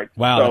website.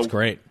 Wow, so that's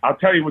great. I'll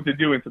tell you what to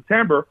do in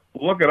September.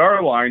 Look at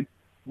our line,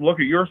 look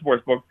at your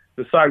sports book,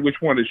 decide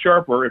which one is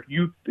sharper.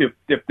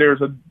 If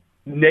there's a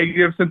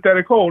negative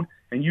synthetic hold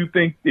and you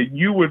think that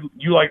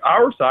you like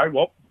our side,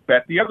 well,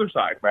 bet the other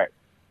side. Right.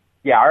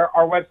 Yeah,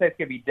 our website's going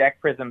to be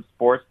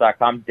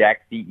deckprismsports.com,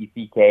 deck,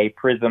 D-E-C-K,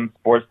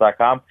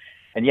 prismsports.com.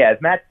 And yeah,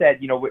 as Matt said,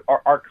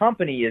 our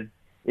company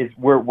is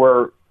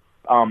we're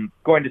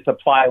going to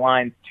supply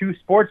lines to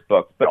sports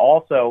books, but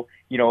also,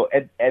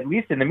 at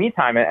least in the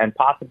meantime and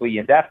possibly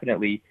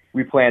indefinitely,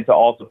 we plan to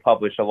also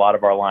publish a lot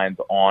of our lines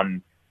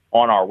on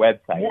our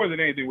website. More than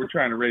anything, we're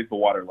trying to raise the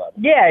water level.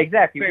 Yeah,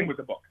 exactly. Same with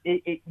the book.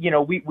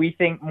 We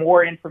think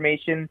more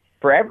information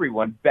for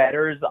everyone,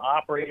 bettors,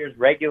 operators,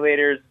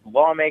 regulators,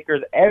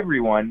 lawmakers,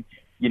 everyone,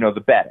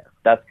 the better.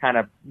 That's kind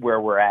of where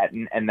we're at,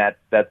 and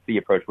that's the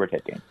approach we're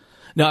taking.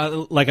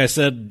 Now, like I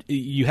said,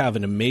 you have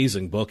an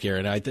amazing book here,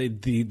 and I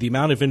think the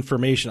amount of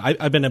information.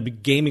 I've been a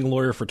gaming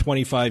lawyer for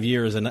 25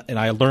 years, and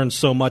I learned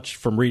so much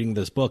from reading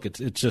this book. It's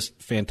just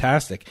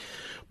fantastic.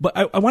 But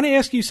I want to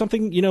ask you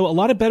something. A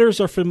lot of bettors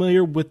are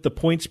familiar with the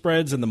point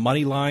spreads and the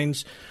money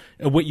lines,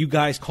 what you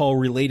guys call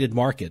related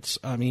markets.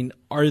 I mean,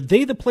 are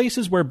they the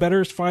places where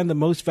bettors find the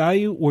most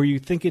value, or you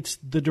think it's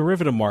the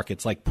derivative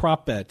markets like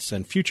prop bets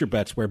and future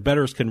bets where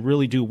bettors can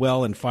really do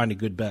well and find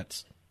good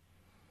bets?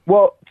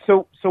 Well,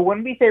 so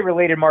when we say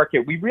related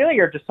market, we really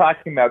are just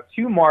talking about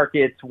two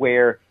markets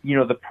where,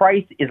 the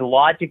price is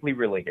logically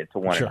related to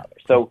one another.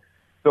 So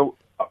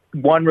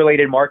one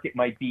related market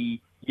might be,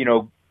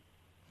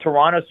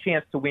 Toronto's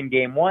chance to win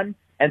game one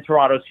and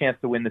Toronto's chance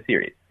to win the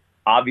series.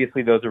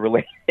 Obviously, those are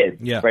related,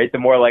 right? The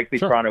more likely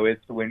Toronto is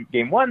to win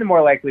game one, the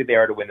more likely they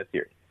are to win the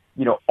series.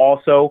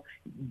 Also,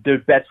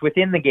 there's bets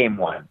within the game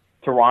one.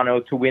 Toronto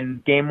to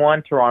win game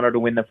one, Toronto to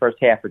win the first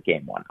half of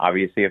game one.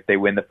 Obviously, if they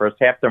win the first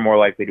half, they're more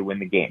likely to win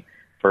the game.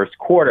 First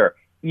quarter,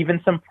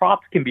 even some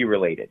props can be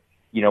related.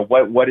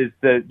 What is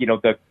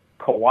the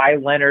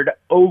Kawhi Leonard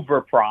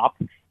over prop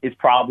is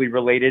probably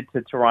related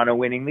to Toronto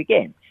winning the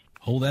game.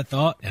 Hold that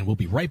thought, and we'll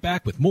be right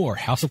back with more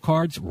House of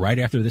Cards right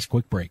after this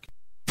quick break.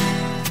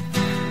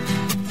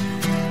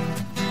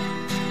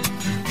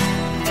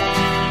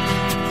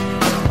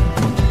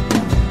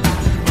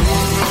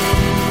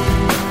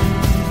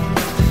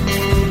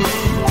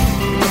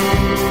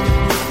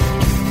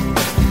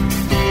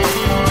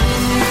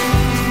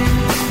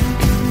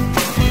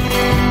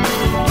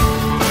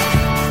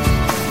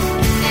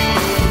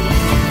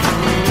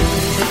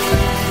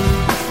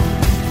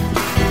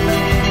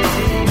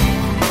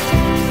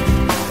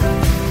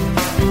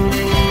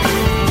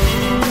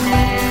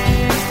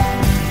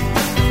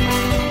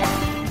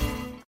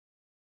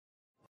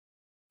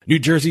 New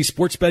Jersey's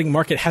sports betting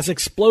market has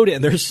exploded,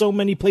 and there's so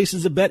many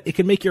places to bet it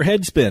can make your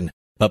head spin.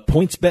 But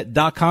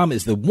PointsBet.com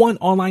is the one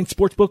online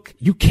sportsbook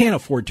you can't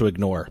afford to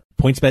ignore.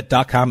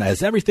 PointsBet.com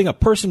has everything a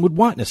person would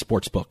want in a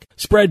sportsbook.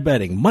 Spread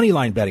betting,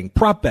 moneyline betting,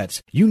 prop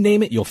bets, you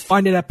name it, you'll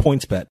find it at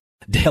PointsBet.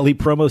 Daily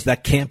promos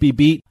that can't be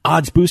beat,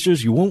 odds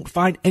boosters you won't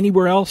find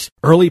anywhere else,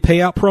 early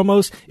payout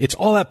promos, it's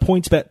all at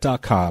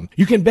PointsBet.com.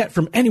 You can bet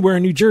from anywhere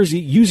in New Jersey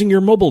using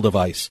your mobile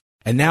device.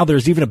 And now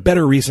there's even a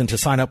better reason to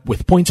sign up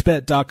with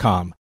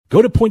PointsBet.com.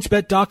 Go to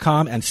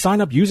PointsBet.com and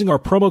sign up using our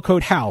promo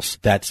code HOUSE,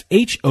 that's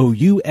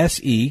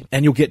HOUSE,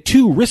 and you'll get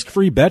 2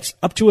 risk-free bets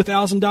up to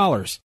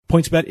 $1,000.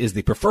 PointsBet is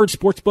the preferred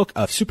sportsbook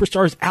of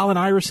superstars Allen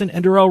Iverson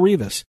and Darrelle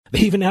Revis. They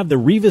even have the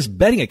Revis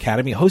Betting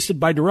Academy hosted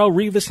by Darrelle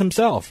Revis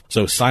himself.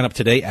 So sign up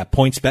today at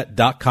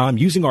PointsBet.com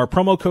using our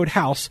promo code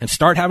HOUSE and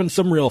start having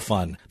some real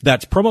fun.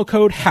 That's promo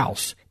code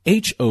HOUSE,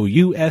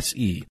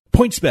 HOUSE.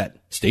 PointsBet.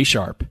 Stay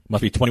sharp.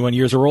 Must be 21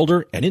 years or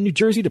older and in New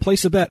Jersey to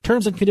place a bet.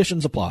 Terms and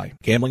conditions apply.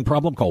 Gambling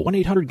problem? Call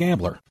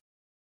 1-800-GAMBLER.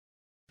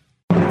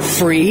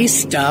 Free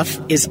stuff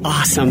is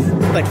awesome,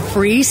 but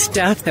free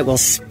stuff that will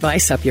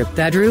spice up your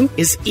bedroom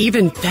is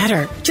even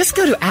better. Just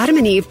go to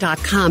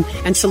adamandeve.com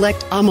and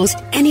select almost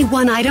any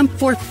one item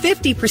for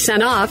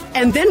 50% off,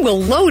 and then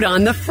we'll load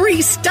on the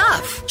free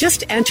stuff.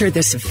 Just enter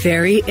this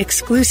very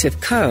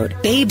exclusive code,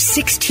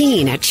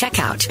 BABE16 at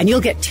checkout, and you'll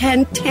get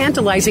 10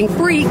 tantalizing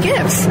free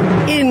gifts,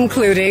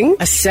 including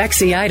a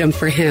sexy item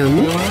for him,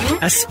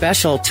 a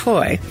special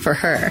toy for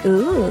her,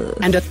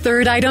 and a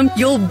third item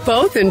you'll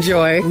both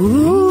enjoy.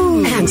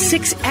 And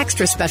 6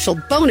 extra special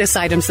bonus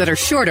items that are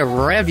sure to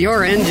rev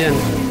your engine,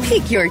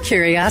 pique your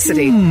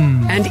curiosity,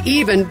 and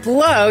even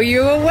blow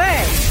you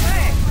away.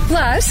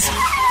 Plus,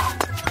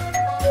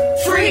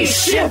 free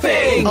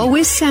shipping!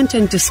 Always sent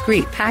in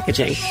discreet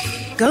packaging.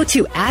 Go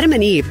to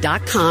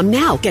adamandeve.com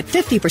now. Get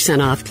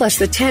 50% off plus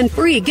the 10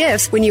 free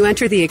gifts when you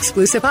enter the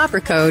exclusive offer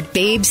code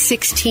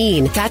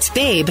BABE16. That's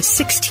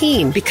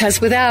BABE16,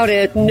 because without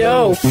it,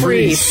 no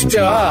free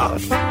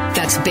stuff.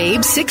 That's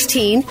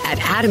BABE16 at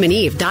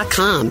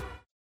adamandeve.com.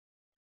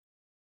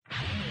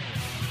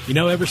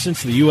 Ever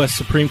since the U.S.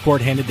 Supreme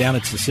Court handed down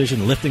its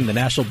decision lifting the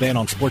national ban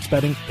on sports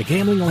betting, the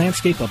gambling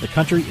landscape of the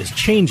country is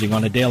changing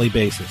on a daily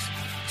basis.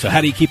 So how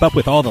do you keep up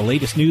with all the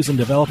latest news and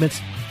developments?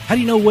 How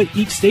do you know what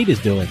each state is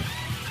doing?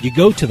 You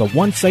go to the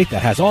one site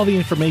that has all the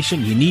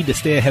information you need to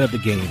stay ahead of the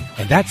game,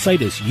 and that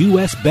site is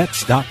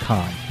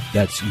usbets.com.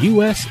 That's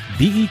usbets.com.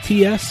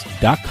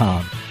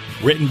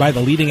 Written by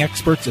the leading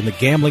experts in the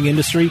gambling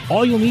industry,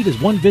 all you'll need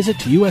is one visit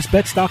to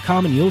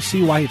usbets.com and you'll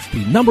see why it's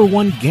the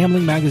 #1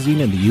 gambling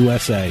magazine in the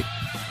USA.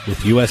 With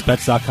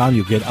usbets.com,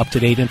 you'll get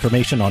up-to-date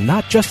information on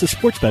not just the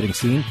sports betting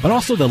scene, but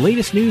also the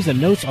latest news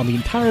and notes on the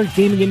entire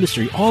gaming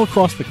industry all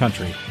across the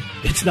country.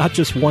 It's not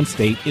just one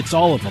state, it's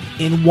all of them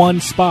in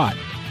one spot.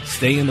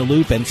 Stay in the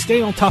loop and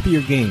stay on top of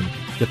your game.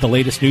 Get the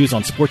latest news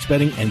on sports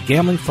betting and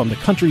gambling from the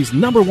country's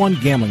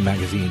 #1 gambling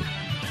magazine.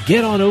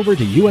 Get on over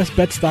to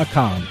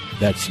usbets.com.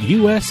 That's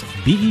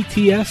usbets.com.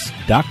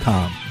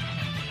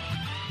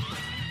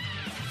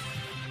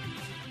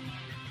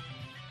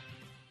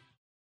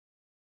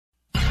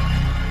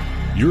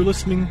 You're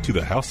listening to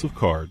the House of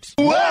Cards.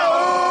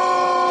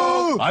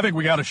 Whoa! I think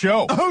we got a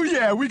show. Oh,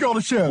 yeah, we got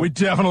a show. We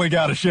definitely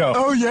got a show.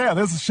 Oh, yeah,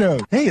 there's a show.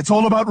 Hey, it's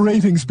all about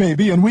ratings,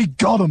 baby, and we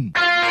got them.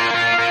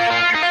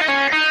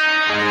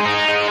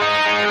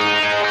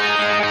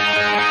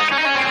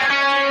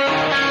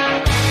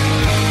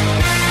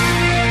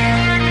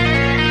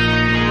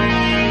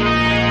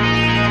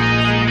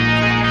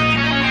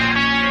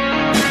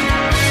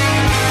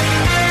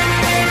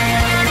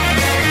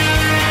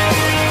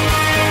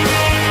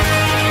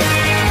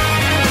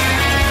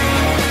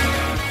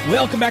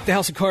 Welcome back to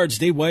House of Cards.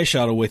 Dave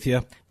Weishaupt with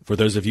you. For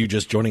those of you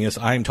just joining us,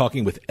 I am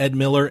talking with Ed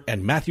Miller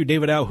and Matthew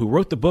Davidow, who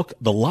wrote the book,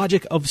 The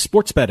Logic of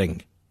Sports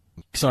Betting.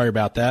 Sorry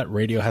about that.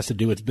 Radio has to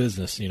do its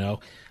business, you know.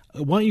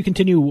 Why don't you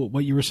continue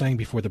what you were saying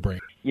before the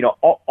break? You know,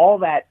 all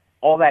that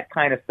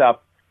kind of stuff.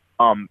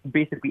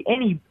 Basically,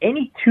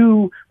 any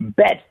two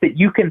bets that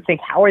you can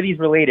think, how are these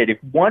related? If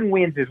one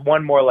wins, is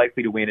one more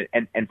likely to win,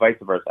 and vice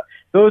versa.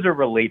 Those are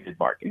related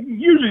markets.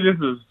 Usually,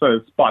 this is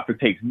a spot that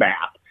takes math.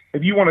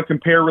 If you want to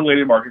compare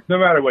related markets, no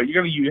matter what,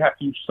 you have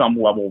to use some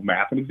level of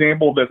math. An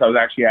example of this, I was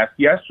actually asked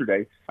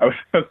yesterday. I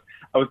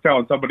was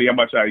telling somebody how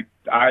much I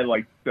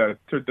like the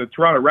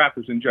Toronto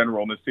Raptors in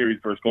general in the series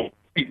versus Golden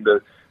State. The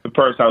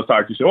person I was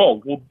talking to said,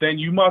 "Oh, well, then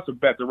you must have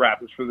bet the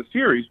Raptors for the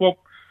series." Well,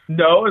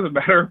 no, as a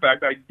matter of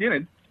fact, I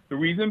didn't. The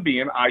reason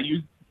being, I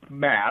used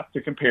math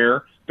to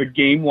compare the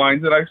game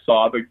lines that I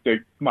saw.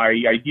 My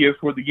ideas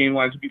for the game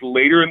lines would be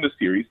later in the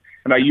series,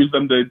 and I used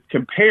them to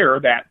compare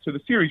that to the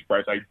series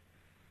price. I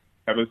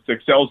have an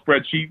Excel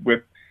spreadsheet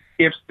with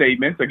if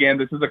statements. Again,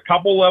 this is a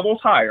couple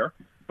levels higher,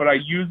 but I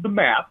used the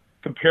math,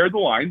 compared the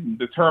lines, and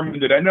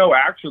determined that I know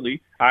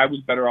actually I was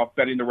better off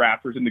betting the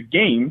Raptors in the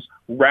games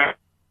rather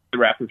than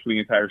the Raptors for the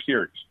entire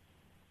series.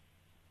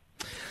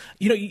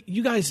 You know,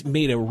 you guys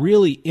made a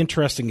really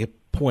interesting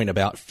point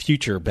about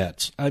future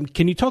bets.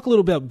 Can you talk a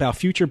little bit about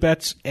future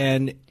bets,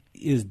 and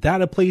is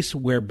that a place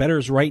where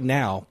bettors right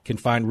now can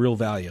find real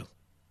value?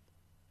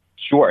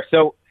 Sure.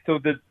 So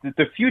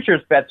the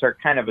futures bets are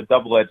kind of a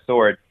double-edged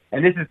sword,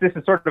 and this is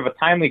sort of a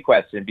timely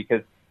question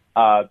because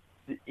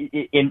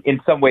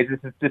in some ways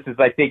this is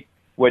I think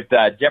what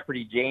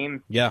Jeopardy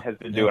James has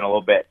been doing a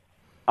little bit,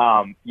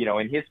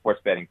 in his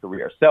sports betting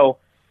career. So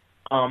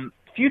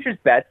futures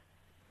bets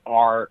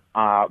are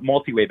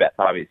multi-way bets.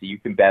 Obviously, you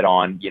can bet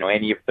on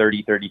any of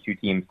 30, 32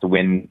 teams to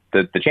win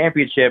the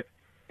championship,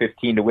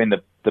 15 to win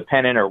the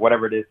pennant or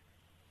whatever it is.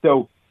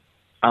 So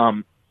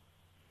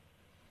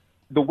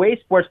the way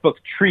sportsbooks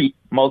treat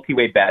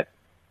multi-way bets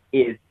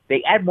is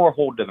they add more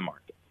hold to the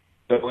market.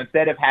 So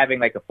instead of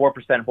having like a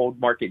 4% hold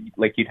market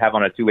like you'd have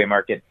on a two-way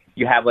market,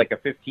 you have like a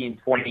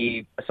 15,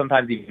 20,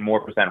 sometimes even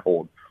more %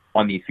 hold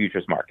on these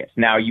futures markets.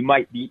 Now, you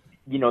might be,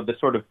 the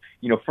sort of,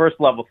 first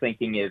level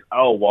thinking is,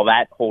 oh, well,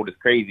 that hold is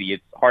crazy.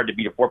 It's hard to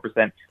beat a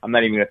 4%. I'm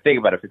not even going to think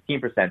about a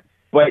 15%.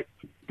 But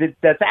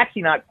that's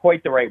actually not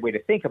quite the right way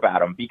to think about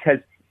them because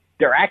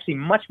they're actually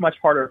much, much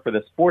harder for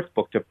the sports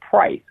book to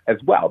price as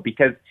well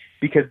because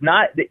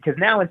now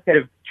instead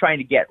of trying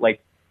to get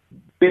like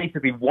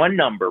basically one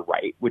number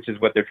right, which is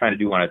what they're trying to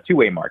do on a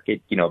two-way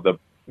market,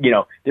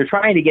 they're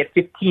trying to get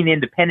 15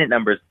 independent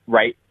numbers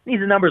right. These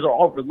numbers are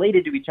all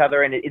related to each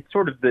other, and it's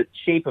sort of the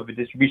shape of a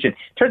distribution.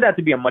 It turns out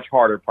to be a much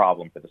harder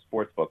problem for the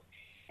sports books,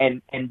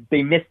 and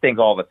they miss things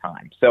all the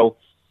time. So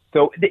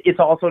it's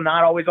also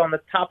not always on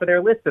the top of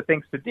their list of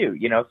things to do.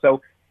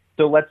 So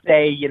let's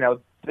say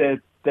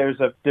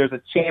there's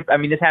a champ. I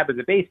mean, this happens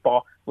in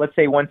baseball. Let's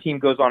say one team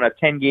goes on a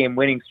 10-game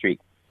winning streak.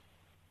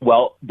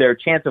 Well, their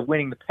chance of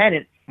winning the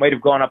pennant might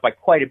have gone up by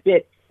quite a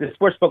bit. The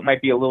sportsbook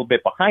might be a little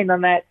bit behind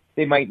on that.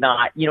 They might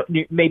not,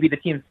 maybe the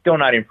team's still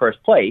not in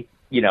first place.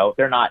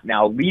 They're not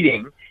now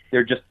leading.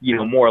 They're just,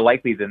 more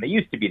likely than they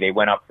used to be. They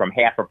went up from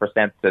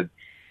 0.5% to,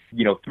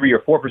 3 or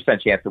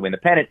 4% chance to win the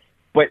pennant.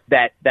 But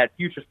that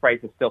futures price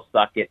is still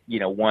stuck at,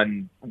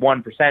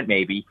 1%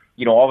 maybe.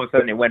 All of a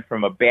sudden it went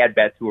from a bad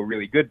bet to a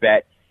really good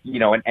bet,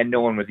 and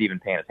no one was even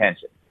paying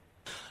attention.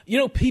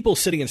 People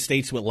sitting in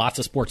states with lots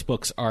of sports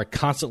books are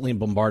constantly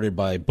bombarded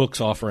by books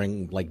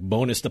offering like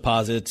bonus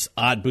deposits,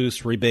 odd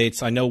boosts,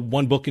 rebates. I know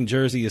one book in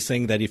Jersey is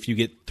saying that if you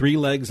get 3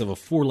 legs of a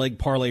 4-leg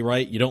parlay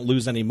right, you don't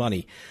lose any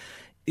money.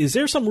 Is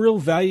there some real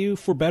value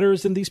for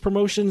bettors in these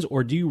promotions,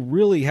 or do you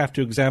really have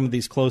to examine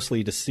these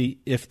closely to see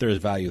if there's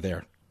value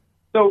there?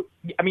 So,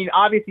 I mean,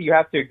 obviously you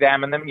have to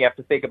examine them. You have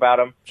to think about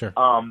them. Sure.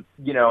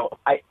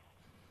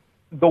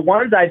 The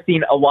ones I've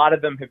seen, a lot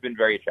of them have been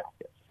very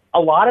attractive. A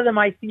lot of them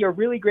I see are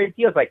really great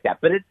deals like that,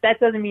 but that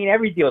doesn't mean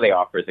every deal they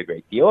offer is a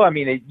great deal. I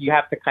mean, you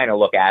have to kind of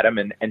look at them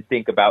and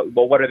think about,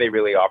 well, what are they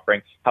really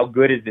offering? How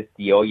good is this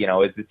deal?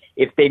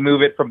 If they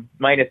move it from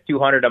minus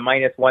 200 to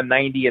minus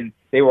 190 and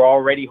they were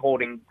already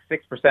holding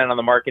 6% on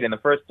the market in the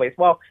first place,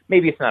 well,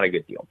 maybe it's not a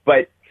good deal.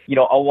 But,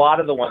 a lot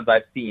of the ones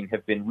I've seen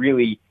have been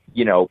really,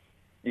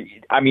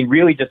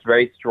 really just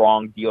very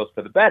strong deals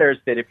for the bettors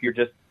that if you're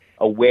just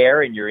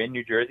aware and you're in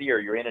New Jersey or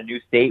you're in a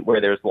new state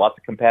where there's lots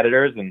of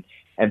competitors and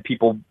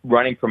people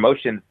running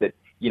promotions that,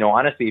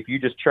 honestly, if you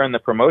just churn the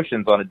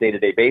promotions on a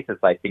day-to-day basis,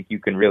 I think you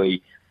can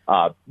really,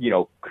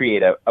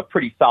 create a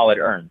pretty solid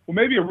earn. Well,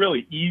 maybe a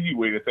really easy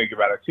way to think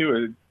about it,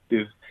 too,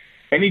 is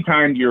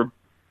anytime you're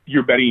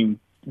betting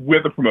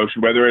with a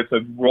promotion, whether it's a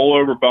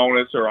rollover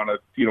bonus or on a,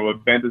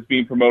 event that's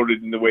being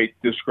promoted in the way it's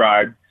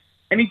described,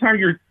 anytime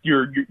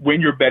when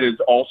your bet is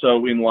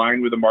also in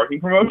line with a marketing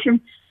promotion,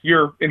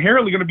 you're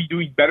inherently going to be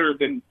doing better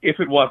than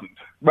if it wasn't.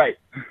 Right.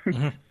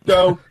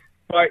 So,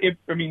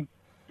 assuming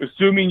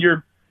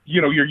you're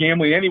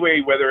gambling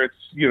anyway, whether it's,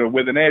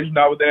 with an edge,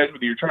 not with an edge,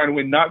 whether you're trying to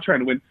win, not trying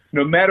to win,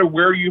 no matter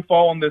where you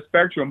fall on this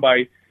spectrum,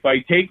 by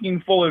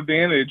taking full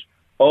advantage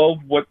of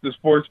what the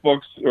sports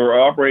books or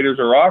operators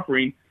are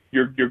offering,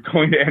 you're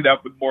going to end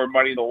up with more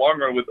money in the long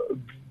run with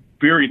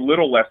very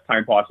little less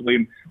time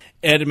possibly.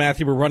 Ed and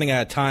Matthew, we're running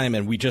out of time,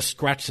 and we just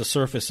scratched the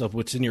surface of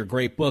what's in your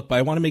great book, but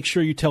I want to make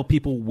sure you tell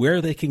people where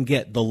they can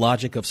get The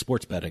Logic of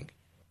Sports Betting.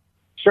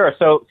 Sure.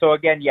 So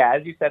again,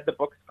 as you said, the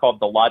book's called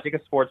The Logic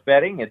of Sports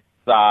Betting. It's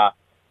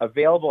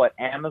available at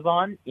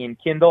Amazon in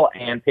Kindle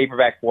and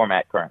paperback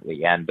format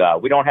currently. And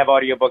we don't have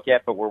audiobook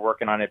yet, but we're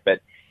working on it. But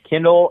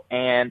Kindle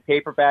and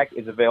paperback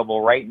is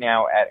available right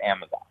now at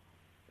Amazon.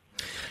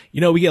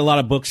 We get a lot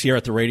of books here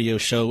at the radio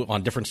show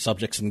on different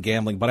subjects in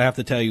gambling, but I have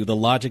to tell you, The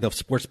Logic of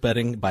Sports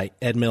Betting by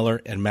Ed Miller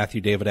and Matthew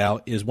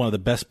Davidow is one of the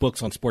best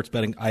books on sports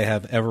betting I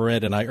have ever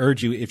read, and I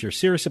urge you, if you're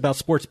serious about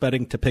sports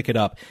betting, to pick it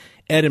up.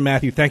 Ed and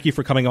Matthew, thank you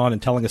for coming on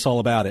and telling us all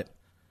about it.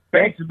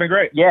 Thanks. It's been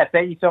great. Yeah,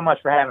 thank you so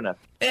much for having us.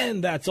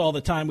 And that's all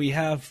the time we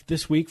have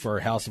this week for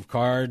House of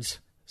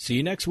Cards. See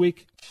you next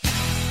week.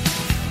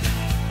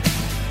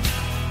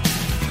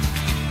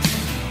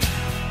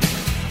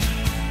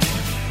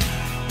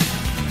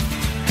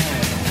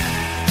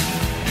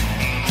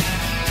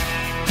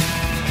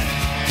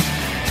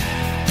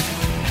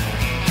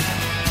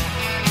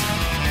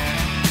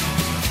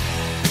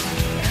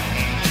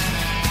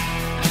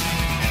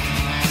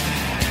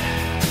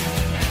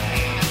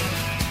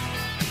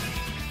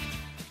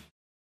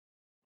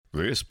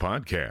 This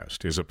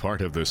podcast is a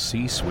part of the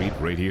C-Suite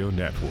Radio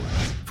Network.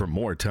 For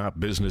more top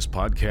business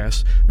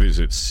podcasts,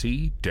 visit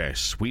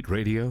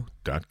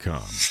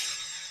c-suiteradio.com.